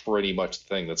pretty much the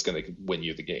thing that's going to win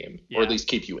you the game, or at Yeah, least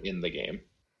keep you in the game.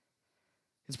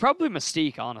 it's probably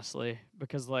Mystique, honestly,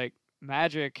 because like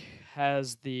Magic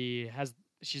has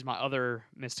she's my other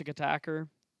Mystic attacker,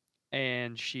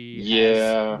 and she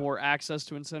has Yeah, more access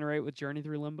to incinerate with Journey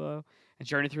Through Limbo. And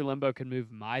Journey Through Limbo can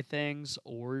move my things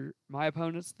or my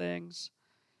opponent's things,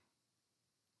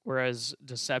 whereas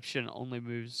Deception only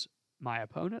moves my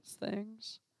opponent's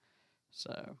things.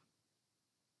 So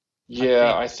I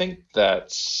yeah, think, I think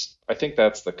that's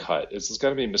the cut. It's got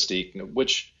to be Mystique,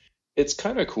 which it's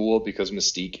kind of cool because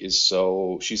Mystique is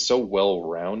she's so well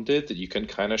rounded that you can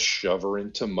kind of shove her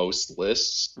into most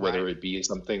lists, right. whether it be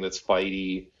something that's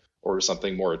fighty or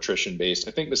something more attrition based.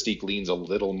 I think Mystique leans a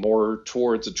little more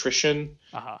towards attrition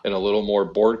Uh huh. and a little more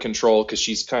board control because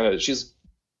she's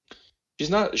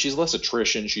less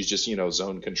attrition, she's just,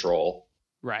 zone control.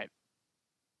 Right.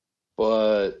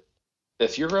 But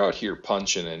if you're out here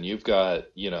punching and you've got,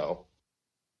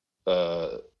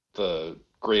 uh, the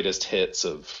greatest hits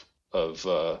of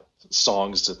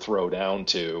songs to throw down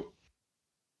to,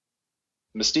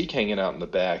 Mystique hanging out in the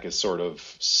back is sort of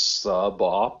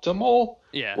suboptimal,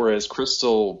 Yeah. whereas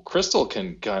Crystal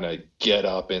can kind of get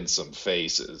up in some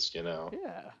faces.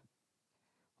 Yeah.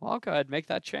 Well, I'll go ahead and make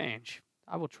that change.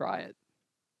 I will try it.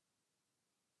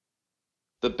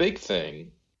 The big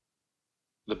thing,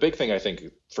 the big thing I think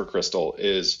for Crystal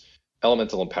is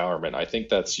elemental empowerment. I think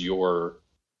that's your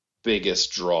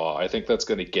biggest draw. I think that's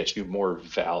going to get you more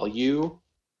value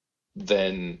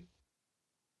than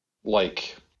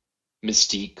like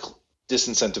Mystique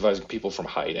disincentivizing people from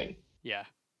hiding. Yeah.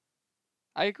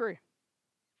 I agree.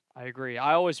 I agree.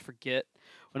 I always forget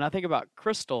when I think about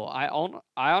Crystal. I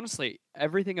honestly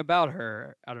everything about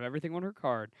her, out of everything on her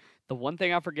card, the one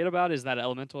thing I forget about is that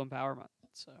elemental empowerment.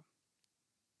 So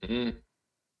Mhm.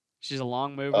 she's a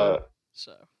long Uh, mover.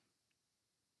 So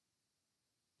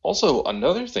Also,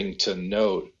 another thing to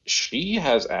note, she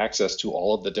has access to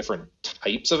all of the different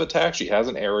types of attacks. She has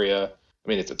an area. I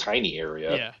mean, it's a tiny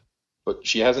area, Yeah, but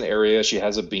she has an area. She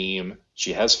has a beam.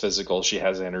 She has physical. She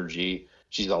has energy.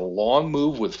 She's a long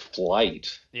move with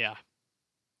flight. yeah.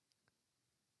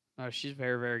 Oh, she's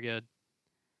very, very good.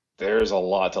 There's a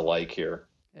lot to like here.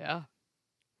 Yeah.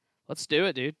 Let's do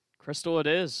it, dude. Crystal it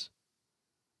is.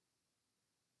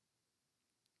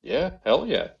 Yeah, hell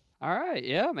yeah. All right.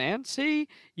 Yeah, man. See,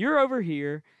 you're over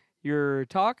here. You're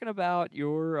talking about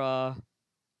your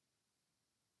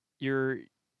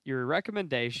your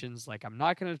recommendations like I'm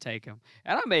not going to take them.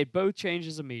 And I made both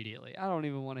changes immediately. I don't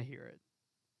even want to hear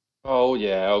Oh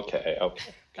yeah, okay,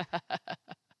 okay.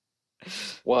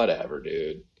 it. Whatever,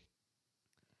 dude.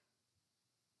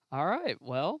 All right.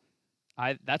 Well,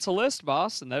 I that's a list,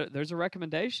 boss, and there's a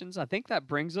recommendations. I think that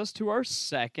brings us to our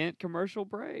second commercial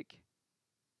break.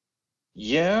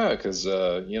 Yeah, 'cause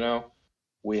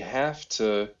we have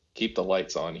to keep the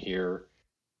lights on here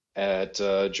at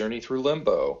Journey Through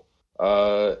Limbo.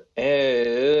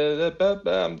 And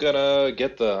I'm gonna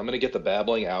get the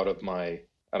babbling out of my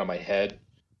head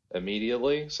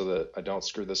immediately so that I don't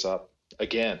screw this up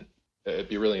again. It'd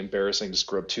be really embarrassing to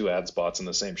screw up two ad spots in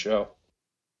the same show.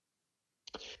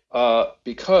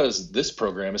 Because this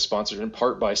program is sponsored in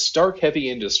part by Stark Heavy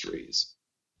Industries.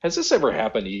 Has this ever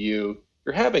happened to you?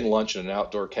 You're having lunch in an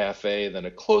outdoor cafe, then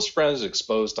a close friend is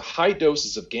exposed to high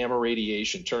doses of gamma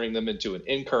radiation, turning them into an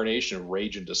incarnation of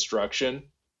rage and destruction.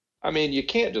 I mean, you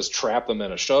can't just trap them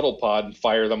in a shuttle pod and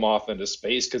fire them off into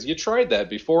space because you tried that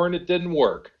before and it didn't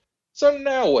work. So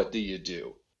now what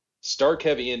do? Stark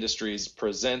Heavy Industries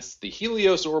presents the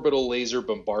Helios Orbital Laser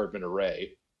Bombardment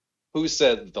Array. Who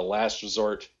said the last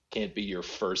resort can't be your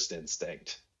first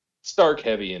instinct? Stark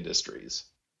Heavy Industries.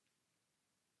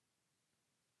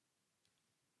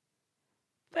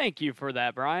 Thank you for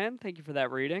that, Brian. Thank you for that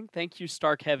reading. Thank you,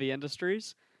 Stark Heavy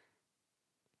Industries.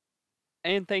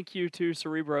 And thank you to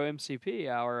Cerebro MCP,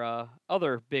 our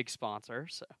other big sponsor.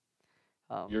 So,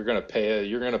 um, You're gonna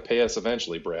pay us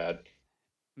eventually, Brad.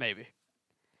 maybe.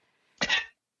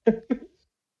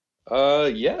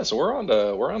 Yeah, so we're on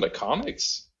to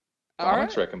comics. All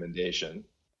Comics right. recommendation.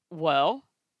 Well,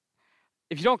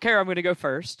 if you don't care, I'm going to go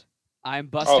first. I'm Oh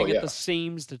busting at the yeah.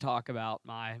 seams to talk about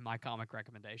my comic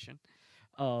recommendation.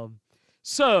 Um,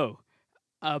 so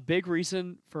a big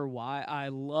reason for why I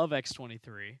love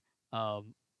X-23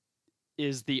 um,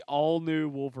 is the all new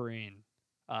Wolverine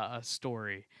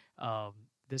story. Um,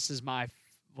 this is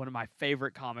one of my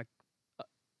favorite comic uh,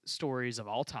 stories of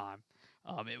all time.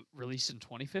 It released in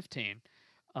 2015.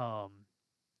 Um,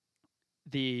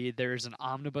 there's an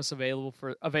omnibus available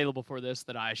for this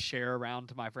that I share around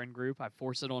to my friend group. I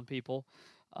force it on people.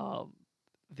 Um,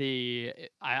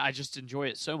 I just enjoy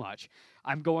it so much.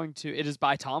 I'm going to. It is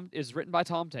by Tom. Is written by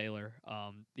Tom Taylor.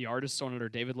 The artists on it are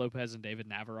David Lopez and David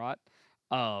Navarrete.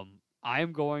 I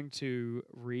am going to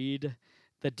read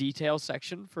the detail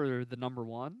section for the number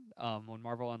one on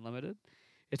Marvel Unlimited.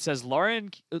 It says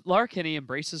Laura Kinney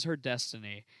embraces her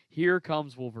destiny. Here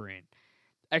comes Wolverine.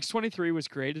 X-23 was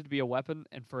created to be a weapon,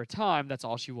 and for a time, that's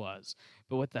all she was.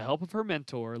 But with the help of her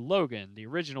mentor, Logan, the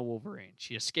original Wolverine,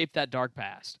 she escaped that dark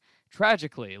past.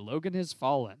 Tragically, Logan has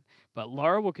fallen, but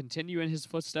Lara will continue in his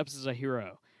footsteps as a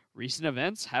hero. Recent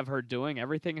events have her doing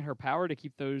everything in her power to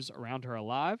keep those around her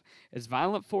alive, as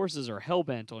violent forces are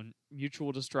hell-bent on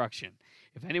mutual destruction.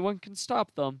 If anyone can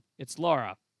stop them, it's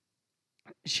Lara.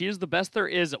 She is the best there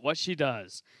is at what she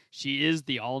does. She is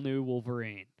the all-new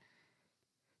Wolverine.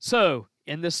 So,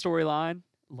 in this storyline,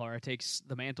 Laura takes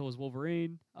the mantle as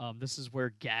Wolverine. This is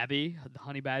where Gabby, the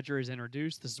honey badger, is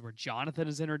introduced. This is where Jonathan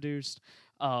is introduced.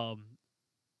 Um,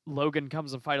 Logan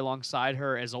comes and fight alongside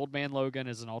her as Old Man Logan,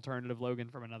 as an alternative Logan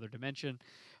from another dimension.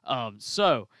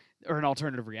 Or an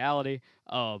alternative reality.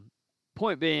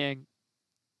 Point being,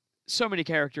 so many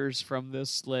characters from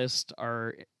this list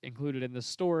are included in this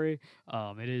story.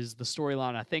 It is the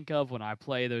storyline I think of when I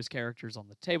play those characters on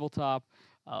the tabletop.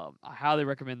 I highly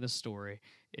recommend this story.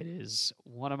 It is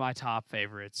one of my top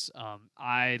favorites.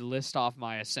 I list off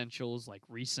my essentials, like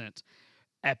recent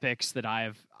epics that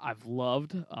I've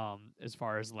loved. As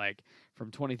far as like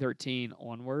from 2013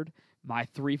 onward, my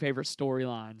three favorite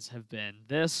storylines have been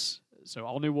this. So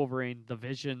all new Wolverine, the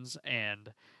Visions,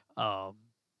 um,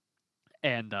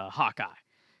 Hawkeye.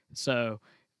 So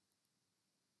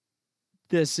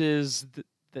this is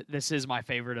my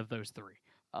favorite of those three.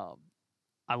 Um,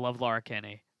 I love Laura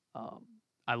Kinney. Um,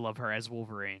 I love her as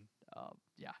Wolverine.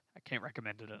 Yeah, I can't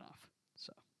recommend it enough.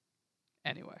 So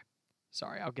anyway,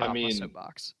 sorry, I'll get I off my mean,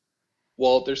 soapbox.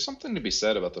 well, there's something to be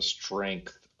said about the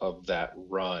strength of that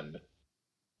run.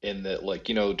 in that, like,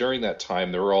 during that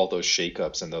time there were all those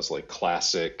shakeups and those like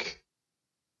classic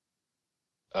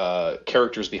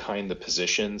characters behind the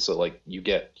position. So like you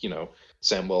get,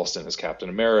 Sam Wilson as Captain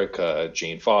America,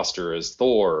 Jane Foster as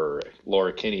Thor,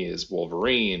 Laura Kinney as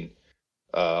Wolverine,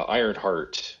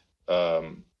 Ironheart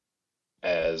um,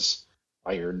 as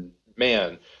Iron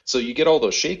Man. So you get all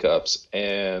those shakeups,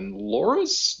 and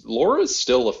Laura's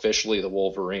still officially the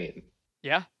Wolverine.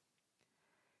 Yeah,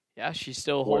 yeah, she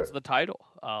still holds Where, the title.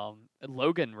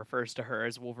 Logan refers to her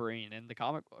as Wolverine in the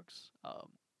comic books.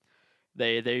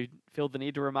 They feel the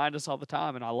need to remind us all the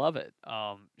time, and I love it.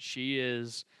 She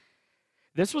is.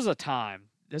 This was a time.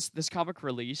 This comic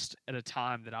released at a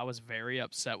time that I was very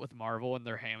upset with Marvel and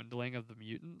their handling of the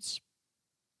mutants,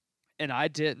 and I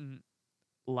didn't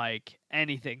like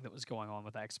anything that was going on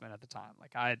with X Men at the time.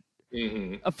 Like I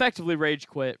hmm effectively rage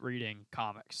quit reading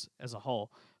comics as a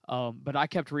whole. But I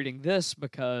kept reading this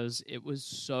because it was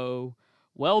so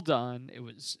well done. It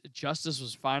was justice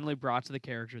was finally brought to the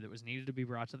character that was needed to be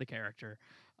brought to the character,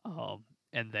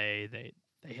 and they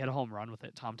hit a home run with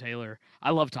it. Tom Taylor,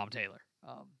 I love Tom Taylor.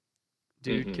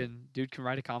 hmm Dude can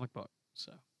write a comic book.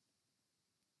 So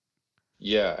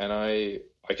Yeah, and I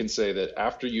can say that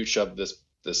after you shoved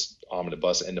this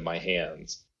omnibus into my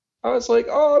hands, I was like,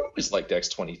 oh, I've always liked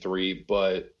X-23,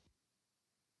 but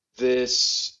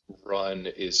this run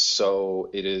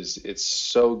is it's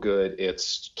so good.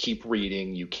 It's keep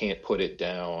reading, you can't put it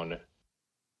down.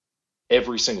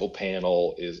 Every single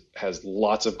panel is has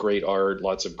lots of great art,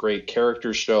 lots of great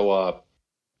characters show up.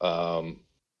 Um,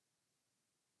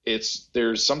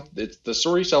 the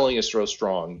storytelling is so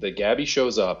strong that Gabby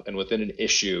shows up, and within an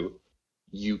issue,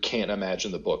 you can't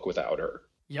imagine the book without her.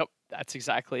 yep, that's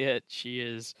exactly it. She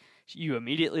is. You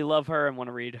immediately love her and want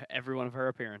to read every one of her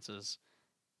appearances.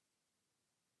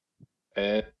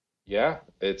 And yeah,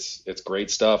 it's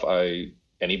great stuff. I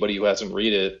Anybody who hasn't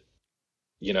read it,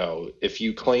 if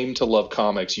you claim to love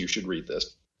comics, you should read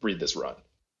this run.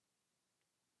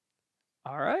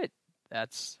 All right.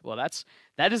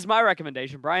 That is my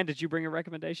recommendation. Brian, did you bring a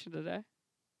recommendation today?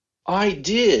 I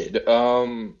did.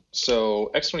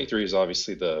 So X-23 is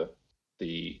obviously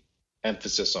the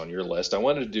emphasis on your list. I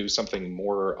wanted to do something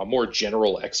a more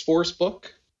general X-Force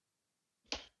book,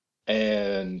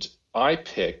 and I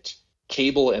picked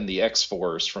Cable and the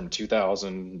X-Force from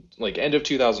 2000, like end of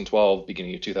 2012,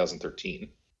 beginning of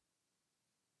 2013.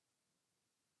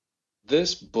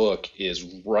 This book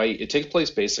it takes place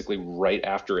basically right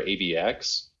after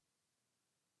AVX,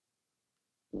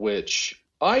 which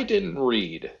I didn't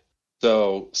read.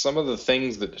 So some of the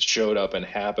things that showed up and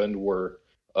happened were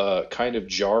kind of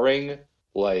jarring,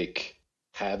 like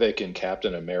Havoc and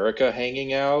Captain America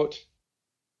hanging out,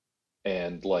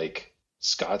 and like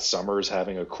Scott Summers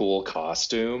having a cool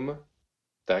costume.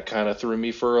 That kind of threw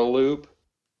me for a loop,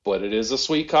 but it is a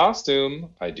sweet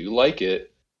costume. I do like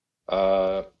it.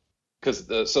 Because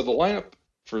the lineup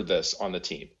for this on the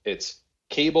team, it's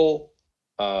Cable,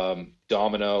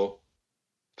 Domino,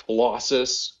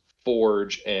 Colossus,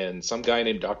 Forge, and some guy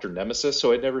named Dr. Nemesis,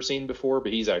 who I'd never seen before,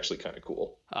 but he's actually kind of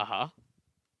cool. Uh huh.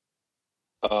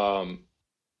 Um,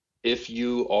 if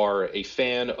you are a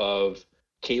fan of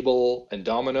Cable and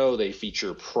Domino, they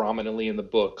feature prominently in the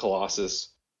book. Colossus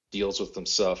deals with some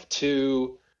stuff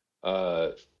too. Uh,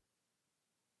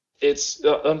 it's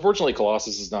Unfortunately,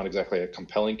 Colossus is not exactly a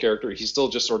compelling character. He's still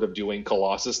just sort of doing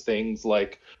Colossus things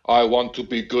like "I want to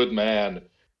be good man,"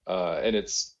 and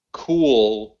it's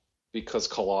cool because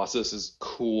Colossus is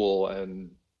cool,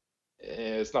 and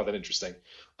it's not that interesting.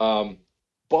 Um,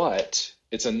 but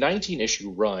it's a 19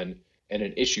 issue run, and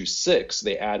in issue 6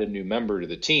 they add a new member to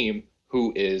the team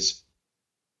who is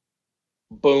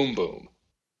Boom Boom,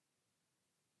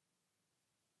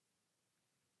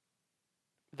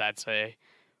 That's a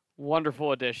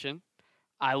wonderful addition.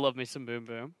 I love me some Boom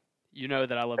Boom. You know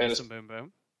that I love me and some it's Boom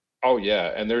Boom. oh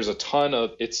yeah, and there's a ton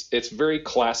of it's very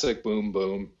classic Boom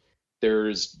Boom.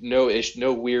 There's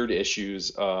no weird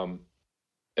issues.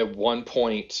 At one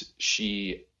point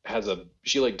she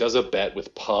like does a bet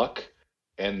with Puck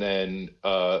and then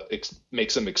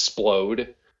makes him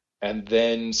explode and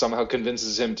then somehow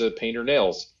convinces him to paint her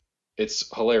nails. It's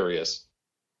hilarious.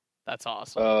 That's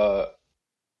awesome. Uh,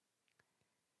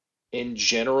 in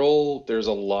general, there's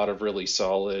a lot of really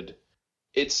solid.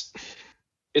 It's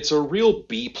it's a real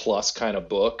B plus kind of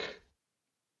book.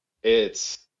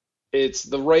 It's it's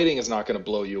the writing is not going to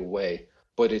blow you away,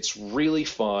 but it's really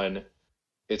fun.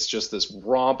 It's just this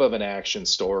romp of an action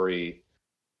story.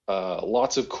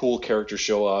 Lots of cool characters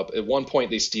show up. At one point,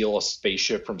 they steal a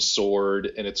spaceship from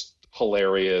Sword, and it's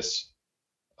hilarious.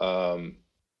 Um,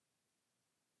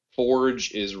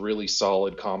 Forge is really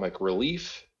solid comic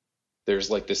relief. there's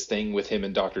like this thing with him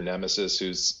and Dr. Nemesis,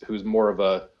 who's more of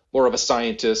a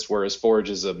scientist, whereas Forge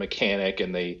is a mechanic,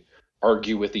 and they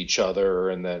argue with each other.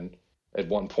 And then at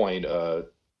one point,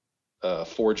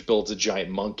 Forge builds a giant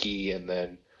monkey, and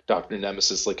then Dr.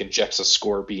 Nemesis like injects a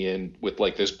scorpion with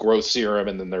like this growth serum,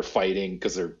 and then they're fighting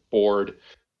because they're bored.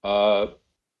 Uh,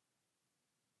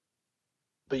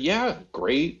 but yeah,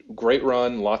 great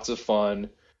run, lots of fun.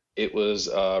 It was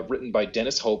written by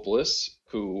Dennis Hopeless,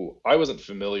 who I wasn't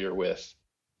familiar with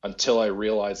until I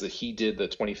realized that he did the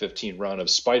 2015 run of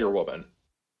Spider-Woman.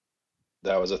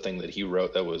 That was a thing that he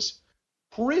wrote that was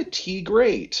pretty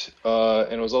great.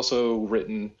 And it was also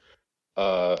written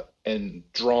and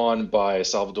drawn by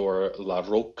Salvador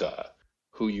Larroca,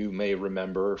 who you may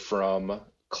remember from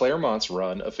Claremont's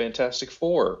run of Fantastic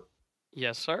Four.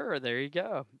 Yes, sir. There you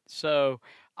go. So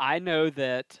I know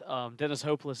that Dennis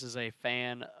Hopeless is a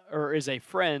fan or is a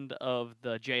friend of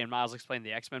the Jay and Miles Explain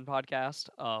the X-Men podcast.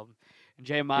 And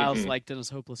Jay and Miles Hmm. like Dennis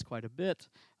Hopeless quite a bit.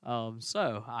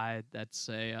 So that's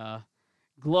a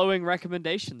glowing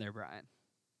recommendation there, Brian.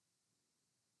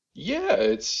 Yeah,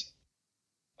 it's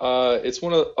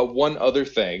one other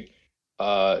thing.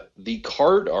 The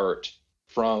card art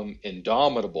from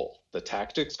Indomitable, the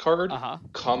Tactics card, Uh-huh.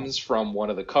 comes from one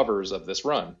of the covers of this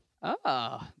run.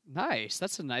 Ah, nice.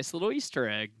 That's a nice little Easter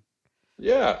egg.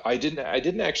 Yeah, I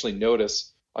didn't actually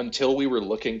notice until we were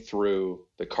looking through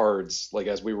the cards, like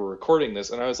as we were recording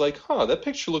this, and I was like, "Huh, that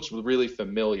picture looks really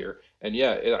familiar." And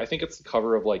yeah, I think it's the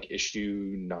cover of like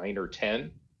issue 9 or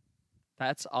 10.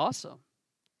 That's awesome.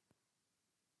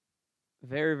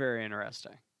 Very, very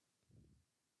interesting.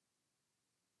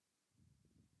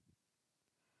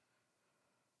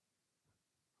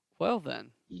 Well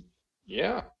then.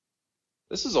 Yeah,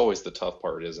 this is always the tough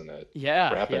part, isn't it?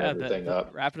 Yeah, Wrapping yeah, everything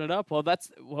up. wrapping it up. Well,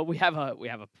 that's well we have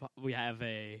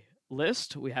a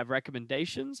list, we have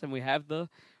recommendations, and we have the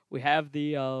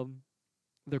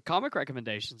comic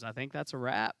recommendations. I think that's a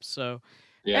wrap. So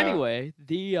Yeah. anyway,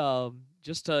 the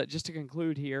just to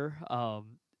conclude here,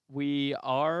 we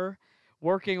are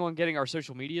working on getting our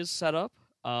social medias set up.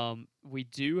 We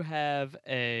do have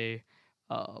a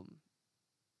um,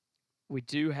 we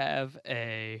do have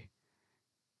a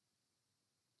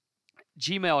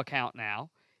Gmail account now.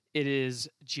 It is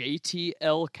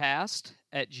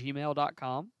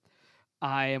jtlcast@gmail.com.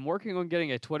 I am working on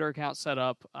getting a Twitter account set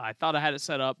up. I thought I had it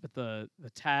set up, but the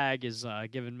tag is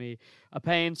giving me a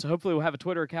pain. So hopefully we'll have a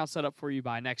Twitter account set up for you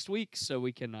by next week, so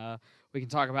we can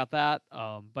talk about that.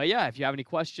 But yeah, if you have any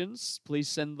questions, please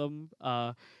send them.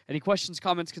 Any questions,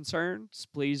 comments, concerns,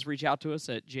 please reach out to us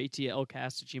at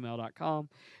jtlcast@gmail.com.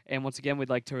 And once again, we'd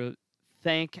like to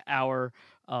thank our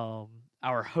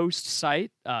host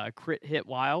site, Crit Hit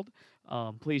Wild.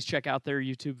 Please check out their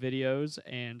YouTube videos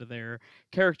and their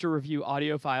character review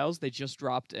audio files. They just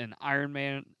dropped an Iron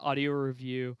Man audio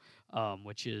review,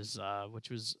 which was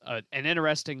an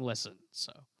interesting listen.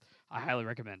 So I highly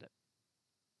recommend it.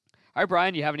 All right,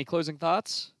 Brian, you have any closing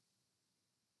thoughts?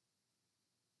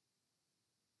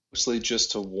 Mostly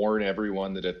just to warn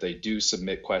everyone that if they do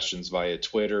submit questions via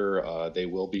Twitter, they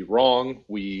will be wrong.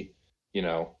 You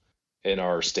know, in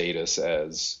our status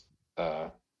as uh,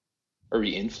 are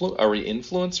we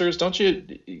influencers? Don't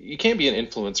you can't be an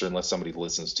influencer unless somebody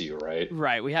listens to you, right?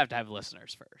 Right, we have to have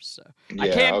listeners first. So I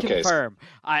Yeah. can Okay. confirm.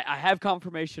 I have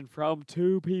confirmation from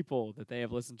two people that they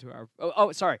have listened to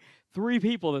our. Sorry, three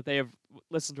people that they have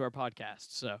listened to our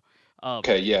podcast. So,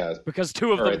 Okay. Yeah. because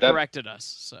two of All them right. That. corrected us.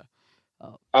 So,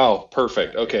 uh, Oh,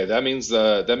 perfect. Okay. That means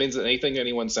that anything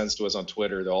anyone sends to us on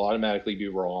Twitter, they'll automatically be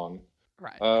wrong,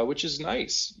 right. which is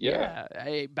nice. Yeah. Yeah,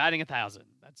 hey, batting 1,000.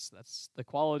 That's the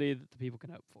quality that the people can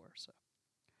hope for. So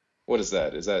What is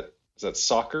that? Is that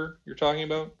soccer you're talking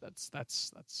about? that's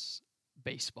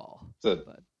baseball. Is that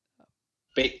But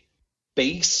ba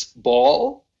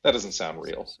baseball? That doesn't sound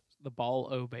real. the ball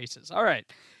o bases. All right.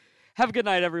 Have a good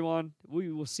night, everyone.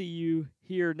 We will see you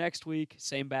here next week.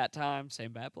 Same bat time,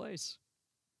 same bat place.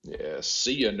 Yeah.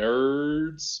 See ya,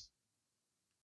 nerds.